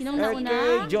C. Sinong nauna?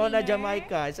 Okay, Jonah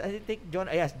Jamaica. I think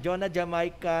Jonah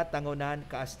Jamaica Tangunan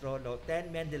Castro, 10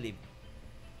 Mendelib.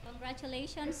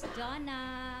 Congratulations,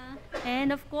 Jonah.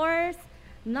 And of course,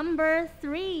 number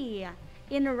 3.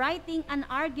 In writing an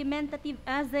argumentative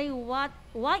essay,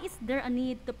 why is there a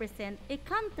need to present a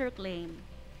counterclaim?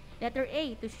 Letter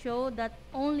A, to show that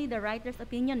only the writer's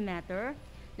opinion matter.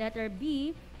 Letter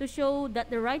B, to show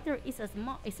that the writer is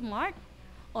smart.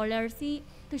 Or letter C,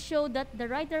 to show that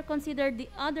the writer considered the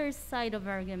other side of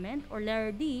argument. Or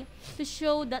letter D, to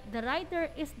show that the writer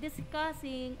is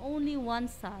discussing only one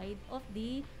side of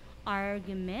the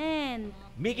argument.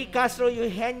 Mickey Castro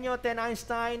Eugenio, 10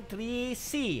 Einstein,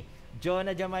 3C.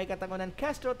 Jonah Jamaica Tangunan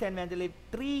Castro, 10 Mendelib,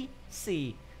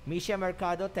 3C. Misha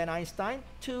Mercado, 10 Einstein,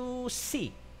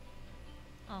 2C.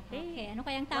 Okay. Ano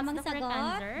kayang tamang What's the sagot? correct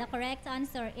answer? The correct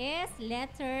answer is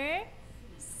letter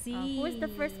C. Who is the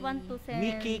first one to send?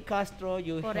 Mickey Castro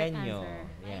Eugenio. answer.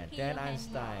 Yeah, Mikey 10 Eugenio.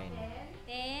 Einstein.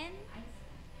 10.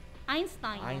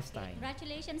 Einstein.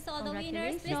 Congratulations to all the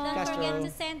winners. Please don't Castro. forget to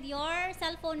send your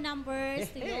cell phone numbers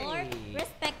to your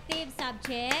respective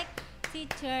subject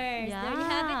teachers. There you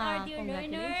have it, our dear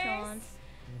learners.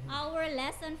 Our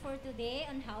lesson for today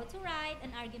on how to write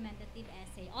an argumentative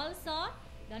essay. Also,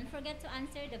 don't forget to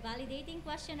answer the validating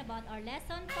question about our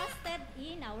lesson posted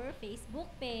in our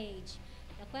Facebook page.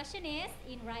 The question is,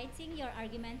 in writing your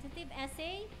argumentative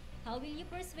essay, how will you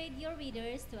persuade your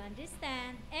readers to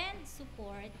understand and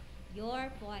support your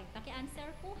point?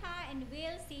 Paki-answer po ha, and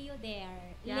we'll see you there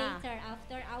later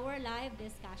after our live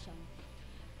discussion.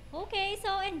 Okay,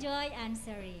 so enjoy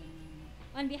answering.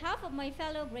 On behalf of my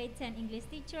fellow grade 10 English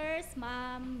teachers,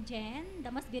 Ma'am Jen,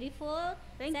 the most beautiful.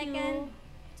 Thank Second you.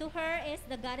 to her is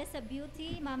the goddess of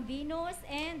beauty, Ma'am Venus,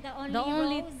 and the The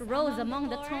only rose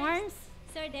among the thorns,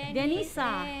 Sir Dennis,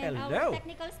 Denisa. and Hello. our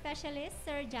technical specialist,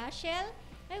 Sir Joshel.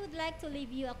 I would like to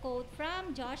leave you a quote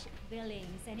from Josh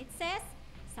Billings, and it says,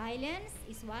 "Silence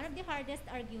is one of the hardest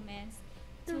arguments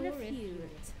to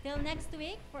refute." Till next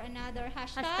week for another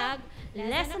hashtag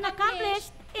lesson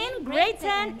accomplished in grade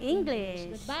 10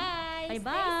 English. Goodbye.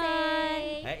 Bye-bye.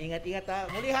 Stay safe. Ingat-ingat ha.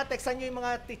 Muli ha, textan nyo yung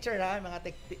mga teacher ha. Mga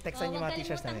textan nyo yung mga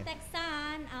teachers namin.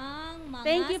 Textan ang mga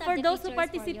Thank you for subject those who teachers for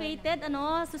participated.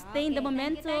 your Sustain the Okay,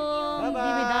 momentum. thank you.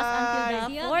 Be with us until the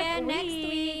See you fourth again week. next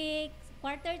week.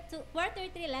 Quarter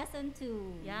 3, lesson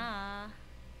 2. Yeah.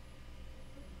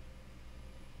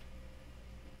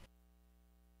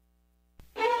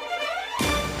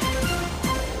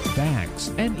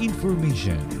 Facts and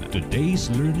information.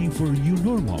 Today's learning for you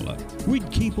normal with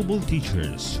capable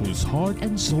teachers whose heart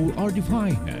and soul are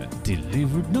divine.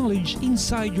 Delivered knowledge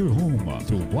inside your home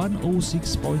through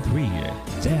 106.3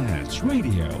 Dance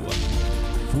Radio.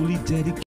 Fully dedicated.